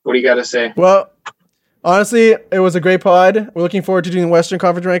right. What do you got to say? Well, honestly, it was a great pod. We're looking forward to doing Western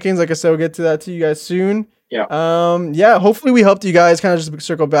Conference rankings. Like I said, we'll get to that to you guys soon. Yeah. Hopefully we helped you guys kind of just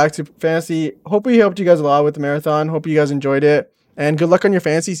circle back to fantasy. Hopefully we helped you guys a lot with the marathon. Hope you guys enjoyed it. And good luck on your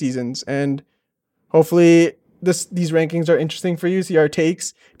fantasy seasons. And hopefully these rankings are interesting for you. See our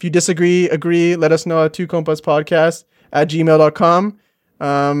takes. If you disagree, agree, let us know at 2compaspodcast@gmail.com.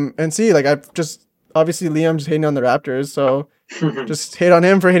 And see, like I've just obviously Liam's hating on the Raptors, so just hate on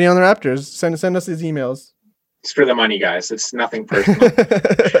him for hating on the Raptors. Send us his emails. It's for the money, guys. It's nothing personal.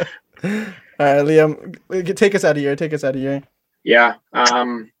 All right, Liam, take us out of here. Yeah.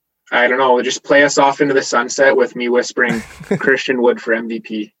 I don't know. Just play us off into the sunset with me whispering Christian Wood for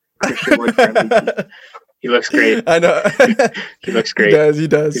MVP. He looks great. I know. He looks great. He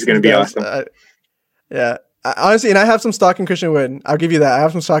does. He's going to be awesome. Honestly, and I have some stock in Christian Wood. I'll give you that. I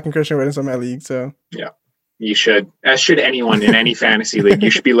have some stock in Christian Wood in some of my leagues. So yeah. You should, as should anyone in any fantasy league. You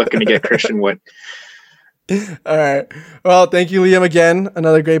should be looking to get Christian Wood. All right. Well, thank you, Liam, again.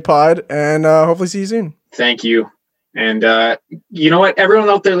 Another great pod, and hopefully see you soon. Thank you. And you know what? Everyone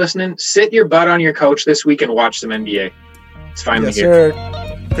out there listening, sit your butt on your couch this week and watch some NBA. It's finally yes, here.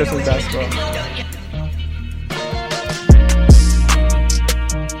 Sir. Christmas basketball.